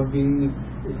from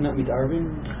it's not Midarvin?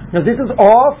 Now this is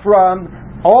all from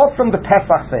the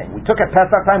Pesach thing. We took at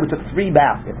Pesach time, we took 3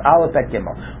 baskets, Aleph et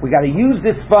Gimel. We got to use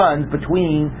this funds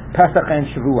between Pesach and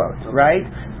Shavuot, right?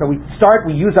 So we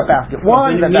use up basket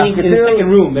 1, then basket 2. In the second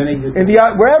room, then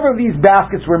wherever these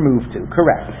baskets were moved to,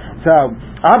 correct. So,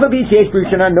 so even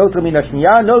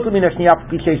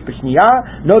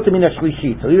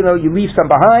though you leave some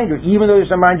behind, or even though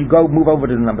there's some behind, you move over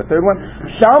to the number 3rd one.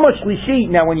 Shama Shlishit,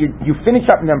 now when you finish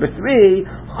up number 3,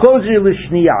 Chozer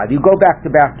L'Shniyah, you go back to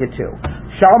basket 2.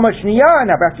 Shalma Shniyah,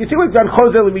 now basket 2 is done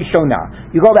Chozer L'Rishonah.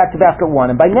 You go back to basket 1,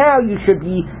 and by now you should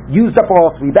be used up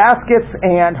all 3 baskets,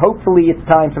 and hopefully it's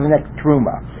time for the next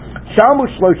Truma. Shalmu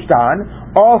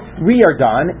Shloshtan, all 3 are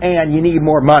done, and you need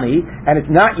more money, and it's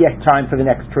not yet time for the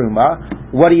next Truma.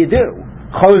 What do?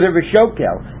 Chozer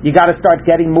V'Shokel. You got to start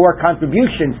getting more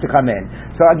contributions to come in.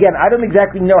 So again, I don't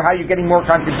exactly know how you're getting more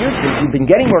contributions. You've been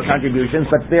getting more contributions,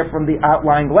 but they're from the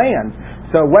outlying lands.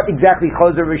 So what exactly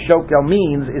Chozer V'Shokel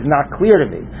means is not clear to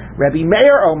me. Rabbi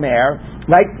Meir Omer,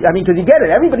 because you get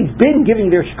it, everybody's been giving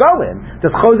their shkolim.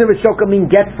 Does Chozer V'Shokel mean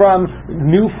get from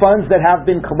new funds that have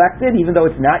been collected, even though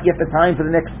it's not yet the time for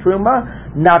the next Truma?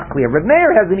 Not clear. Rabbi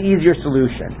Meir has an easier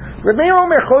solution. Rabbi Meir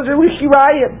Omer, Chozer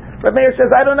L'Shirayim. Rabbi Meir says,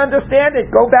 I don't understand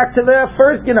it. Go back to the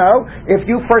first, if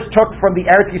you first took from the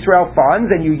Eretz Yisrael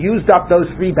funds and you used up those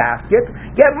 3 baskets,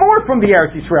 get more from the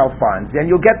Eretz Yisrael funds. And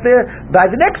you'll get by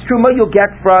the next Truma, you'll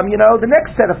get from, the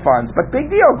next set of funds. But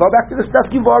big deal, go back to the stuff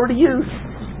you've already used.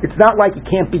 It's not like it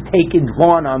can't be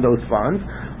drawn on those funds.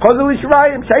 Rav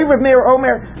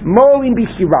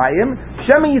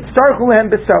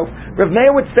Meir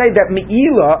would say that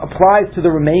Me'ila applies to the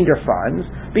remainder funds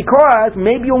because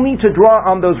maybe you'll need to draw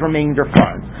on those remainder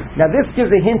funds. Now this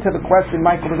gives a hint to the question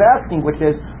Michael was asking, which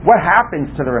is, what happens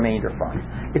to the remainder funds?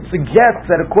 It suggests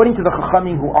that according to the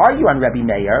Chachamim who argue on Rabbi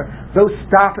Meir, those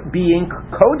stop being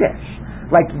Kodesh.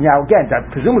 Now again,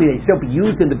 presumably they'd still be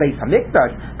used in the Beis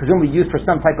HaMikdash, presumably used for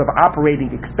some type of operating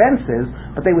expenses,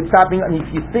 but they would stop being, if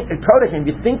you think, Kodesh, and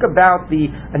if you think about the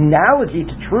analogy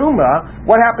to Truma,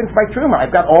 what happens by Truma?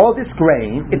 I've got all this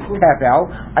grain, it's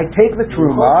Tevel, I take the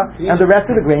Truma, and the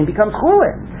rest of the grain becomes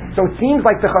Chulin. So it seems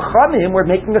like the Chachamim were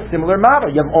making a similar model.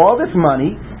 You have all this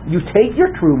money, you take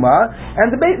your Truma,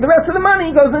 and the rest of the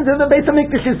money goes into the Beis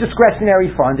HaMikdash's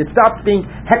discretionary fund. It stops being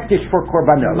hektish for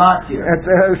korbanot.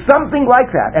 It's something like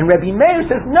that. And Rabbi Meir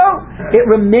says, no, it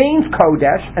remains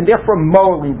Kodesh, and therefore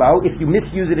mo'alim bo. If you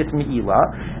misuse it, it's Me'ila.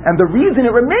 And the reason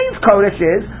it remains Kodesh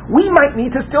is, we might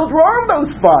need to still draw on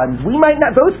those funds.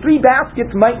 Those 3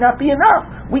 baskets might not be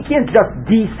enough. We can't just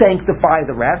de-sanctify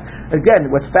the rest.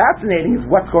 Again, what's fascinating is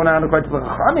what's going on according to the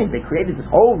Chachamim. They created this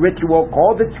whole ritual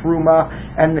called the Truma,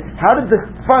 and how did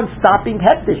the funds stop being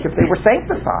hektish if they were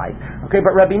sanctified? Okay,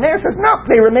 but Rabbi Meir says, no,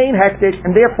 they remain hektish,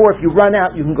 and therefore if you run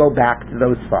out, you can go back to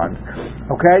those funds.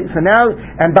 Okay, so now,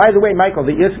 and by the way, Michael,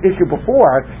 the issue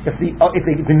before, if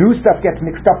the new stuff gets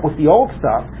mixed up with the old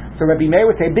stuff, so Rabbi Meir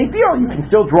would say, big deal, you can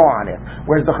still draw on it.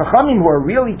 Whereas the Chachamim who are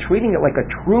really treating it like a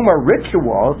Truma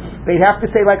ritual, they'd have to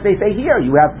say like they say here,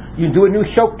 you do a new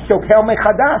Shokel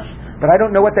Mechadash. But I don't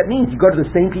know what that means. You go to the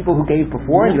same people who gave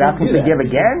before and you ask them to give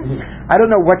again? I don't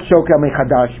know what Shokel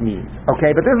Mechadash means. Okay,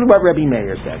 but this is what Rabbi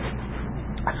Meir says.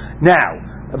 Now,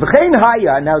 V'chein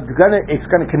Haya, now it's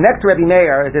going to connect to Rabbi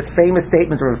Meir, this famous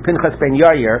statement of Pinchas ben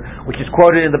Yair, which is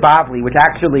quoted in the Bavli, which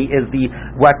actually is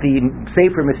what the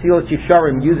Sefer Mesilas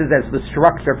Yesharim uses as the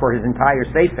structure for his entire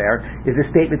Sefer, is the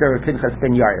statement of Pinchas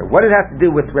ben Yair. What it has to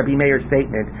do with Rabbi Meir's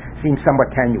statement seems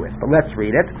somewhat tenuous, but let's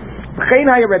read it.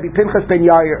 V'chein Haya Rabbi Pinchas ben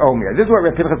Yair Omer. This is what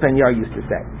Rabbi Pinchas ben Yair used to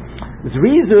say.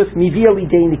 Zrizus mivia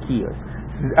lidei nikiyos.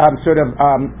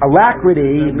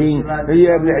 Alacrity being,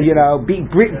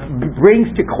 brings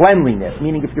to cleanliness.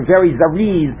 Meaning, if you're very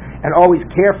zariz and always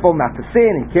careful not to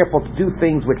sin and careful to do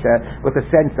things with a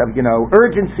sense of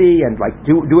urgency and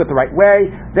do it the right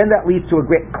way, then that leads to a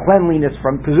great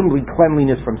presumably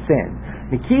cleanliness from sin.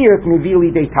 Nikiyos mivili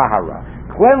de tahara.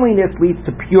 Cleanliness leads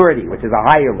to purity, which is a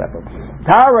higher level.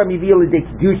 Tahara mivili de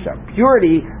kedusha.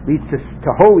 Purity leads to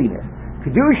holiness.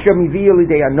 Kedusha miviyah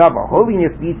lidei anava. Holiness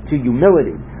leads to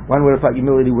humility. One would have thought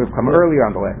humility would have come earlier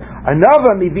on the list.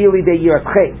 Anava miviyah lidei yiras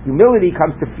ches. Humility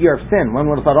comes to fear of sin.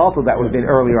 One would have thought also that would have been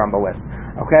earlier on the list.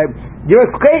 Okay, Yiras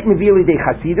Chet Mivili de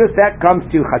Chasidus, that comes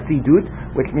to Chasidut,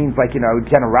 which means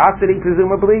generosity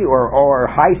presumably, or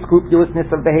high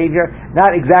scrupulousness of behavior.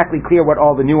 Not exactly clear what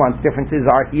all the nuanced differences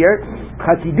are here.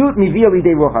 Chasidut Mivili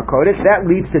de Ruach HaKodesh, that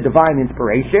leads to divine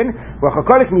inspiration. Ruach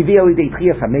HaKodesh Mivili de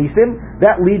Tchias HaMesim,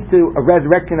 that leads to a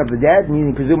resurrection of the dead,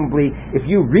 meaning presumably if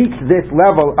you reach this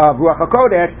level of Ruach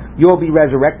HaKodesh, you'll be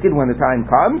resurrected when the time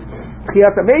comes. And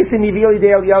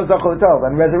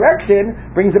resurrection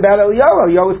brings about Eliyahu.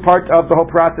 Eliyahu is part of the whole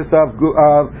process of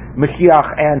Mashiach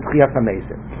and Tchias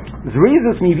HaMesim.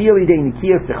 Zrizus mivili de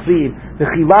Nikiyas Techsiv, the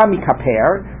Chila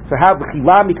Mikaper. So how the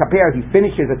Chila Mikaper, he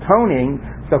finishes atoning.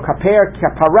 So Kaper,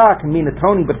 Kapara can mean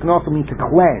atoning, but it can also mean to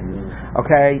cleanse.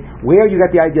 Okay? Where you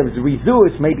got the idea of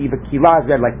Zrizus, maybe the Kila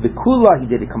is like the Kula, he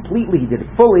did it completely, he did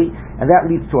it fully, and that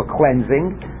leads to a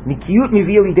cleansing. Nikiyut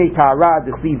mivili de Ta'ara,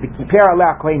 the Kiper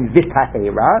Allah Kohen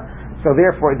Vitahera. So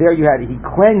therefore, there you had, he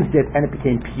cleansed it and it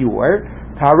became pure.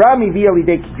 Tahara mivili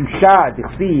de Kedusha,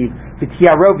 Dichsiv,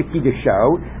 V'tiaro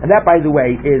v'kidusho, and that, by the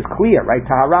way, is clear, right?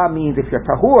 Tahara means if you're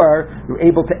tahur, you're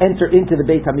able to enter into the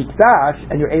Beit HaMikdash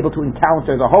and you're able to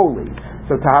encounter the holy.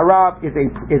 So Tahara is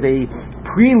a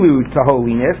prelude to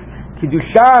holiness.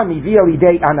 Kedusha mivili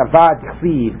de Anava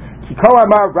Dichsiv. God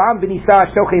was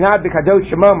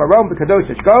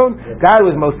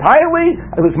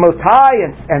most high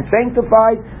and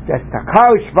sanctified. That's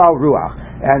Takar Shval Ruach,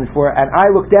 and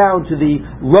I look down to the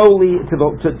lowly, to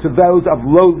those of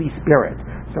lowly spirit.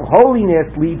 So holiness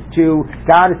leads to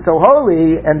God is so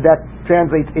holy, and that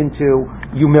translates into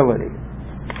humility.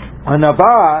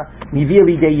 Anava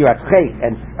nivili de yiratzchet,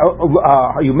 and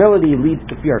humility leads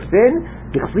to fear of sin.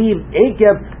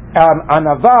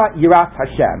 Anava Yirat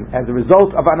Hashem. As a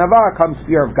result of Anava comes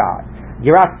fear of God.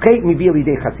 Yirat Chet Mivili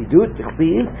de Chasidut. The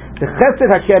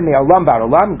Chesed Hashem me'olam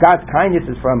ba'olam. God's kindness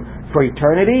is for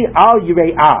eternity. Al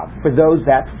Yirei Av, for those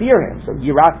that fear Him. So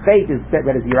Yirat Chet is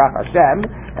read as Yirat Hashem,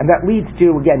 and that leads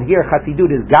to, again, here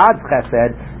Chasidut is God's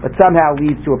Chesed, but somehow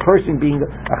leads to a person being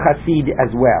a Chasid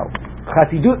as well.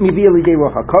 Chasidut mivili de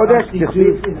Ruach HaKodesh.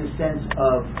 Chasidut in the sense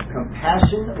of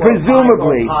compassion, or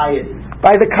presumably piety.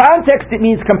 By the context it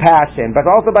means compassion, but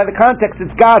also by the context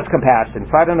it's God's compassion,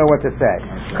 so I don't know what to say.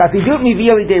 Chasidut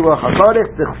mivili de Ruach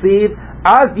HaKodesh, T'chsiv,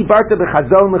 Az dibarta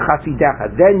b'chazon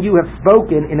l'chasidecha. Then you have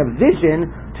spoken in a vision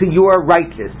to your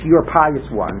righteous, to your pious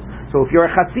ones. So if you're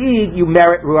a Chasid, you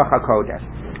merit Ruach HaKodesh.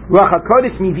 Ruach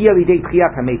HaKodesh mivili de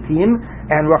Tchias HaMesim,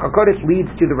 and Ruach HaKodesh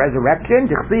leads to the resurrection.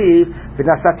 T'chsiv,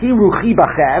 v'nasati ruchi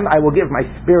bachem, I will give my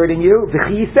spirit in you.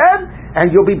 V'chisem,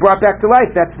 and you'll be brought back to life.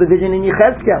 That's the vision in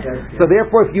Yechezkel. So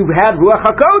therefore, if you've had Ruach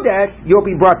HaKodesh, you'll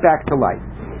be brought back to life.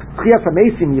 Tchias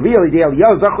HaMesim yivili de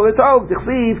Eliyahu zachol etov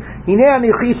t'chsiv hinei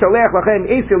anichi sholech lachem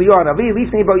eis Eliyahu hanavi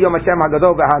lisnei bo yom Hashem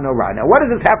hagadol v'hanora. Now, what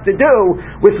does this have to do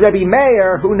with Rebbe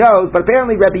Meir? Who knows? But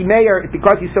apparently, Rebbe Meir,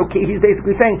 because he's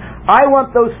basically saying, I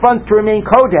want those funds to remain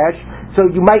Kodesh,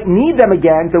 so you might need them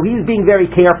again. So he's being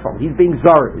very careful. He's being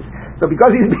zariz. So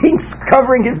because he's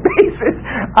covering his bases,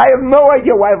 I have no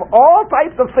idea why. I have all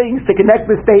types of things to connect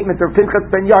the statement of Pinchas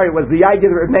Ben Yair was the idea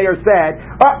that the mayor said,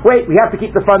 oh, wait, we have to keep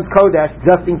the funds Kodesh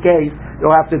just in case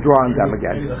you'll have to draw on them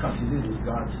again. Maybe the Chassidut is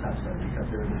God's chesed, because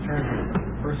they're determined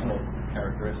the personal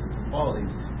characteristics and qualities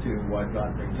to what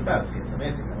God brings about. It's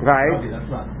amazing. Right.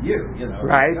 That's not you,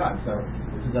 right. God. So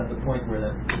this is at the point where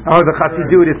that... the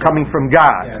Chassidut is coming from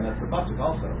God. Yeah, and that's the pasuk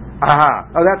also.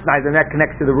 Oh, that's nice, and that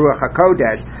connects to the Ruach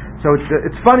HaKodesh. So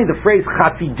it's funny, the phrase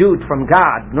Chasidut from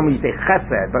God, normally you say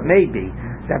Chesed, but maybe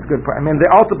that's good. I mean,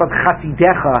 also, but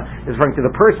Chasidecha is referring to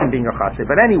the person being a Chassid.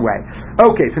 But anyway,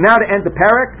 okay, so now to end the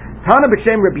parak, Tana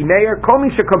b'shem Rebbe Meir, Kol mi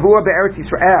shekavua be'eretz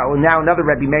Yisrael, and now another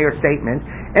Rebbe Meir statement,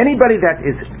 anybody that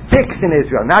is fixed in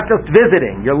Israel, not just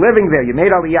visiting, you're living there, you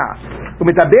made Aliyah,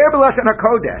 u'mitaber b'lashon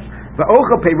HaKodesh,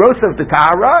 V'ochel peirosav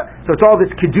b'tara, so it's all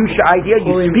this kedusha idea.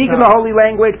 You speak in the holy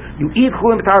language. You eat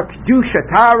chulim b'tara,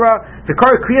 kedusha tara.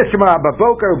 V'kar kriyas shema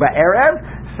b'boker ba'erev.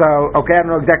 So, okay, I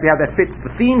don't know exactly how that fits the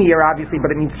theme here, obviously,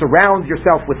 but it means surround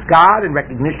yourself with God and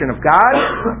recognition of God.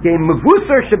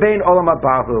 Mevusar shebein olam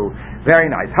habahu.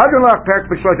 Very nice. I have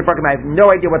no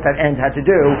idea what that end had to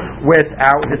do with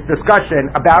this discussion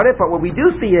about it, but what we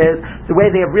do see is the way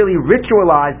they have really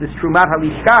ritualized this Trumat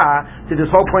Halishka to this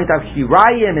whole point of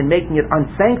Shirayim and making it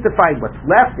unsanctified what's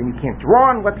left, and you can't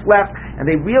draw on what's left, and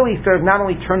they really sort of not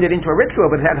only turned it into a ritual,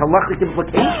 but it had halachic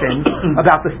implications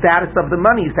about the status of the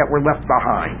monies that were left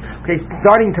behind. Okay,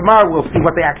 starting tomorrow we'll see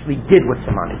what they actually did with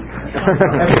the money.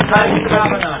 Every time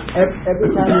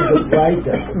there's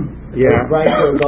a writer,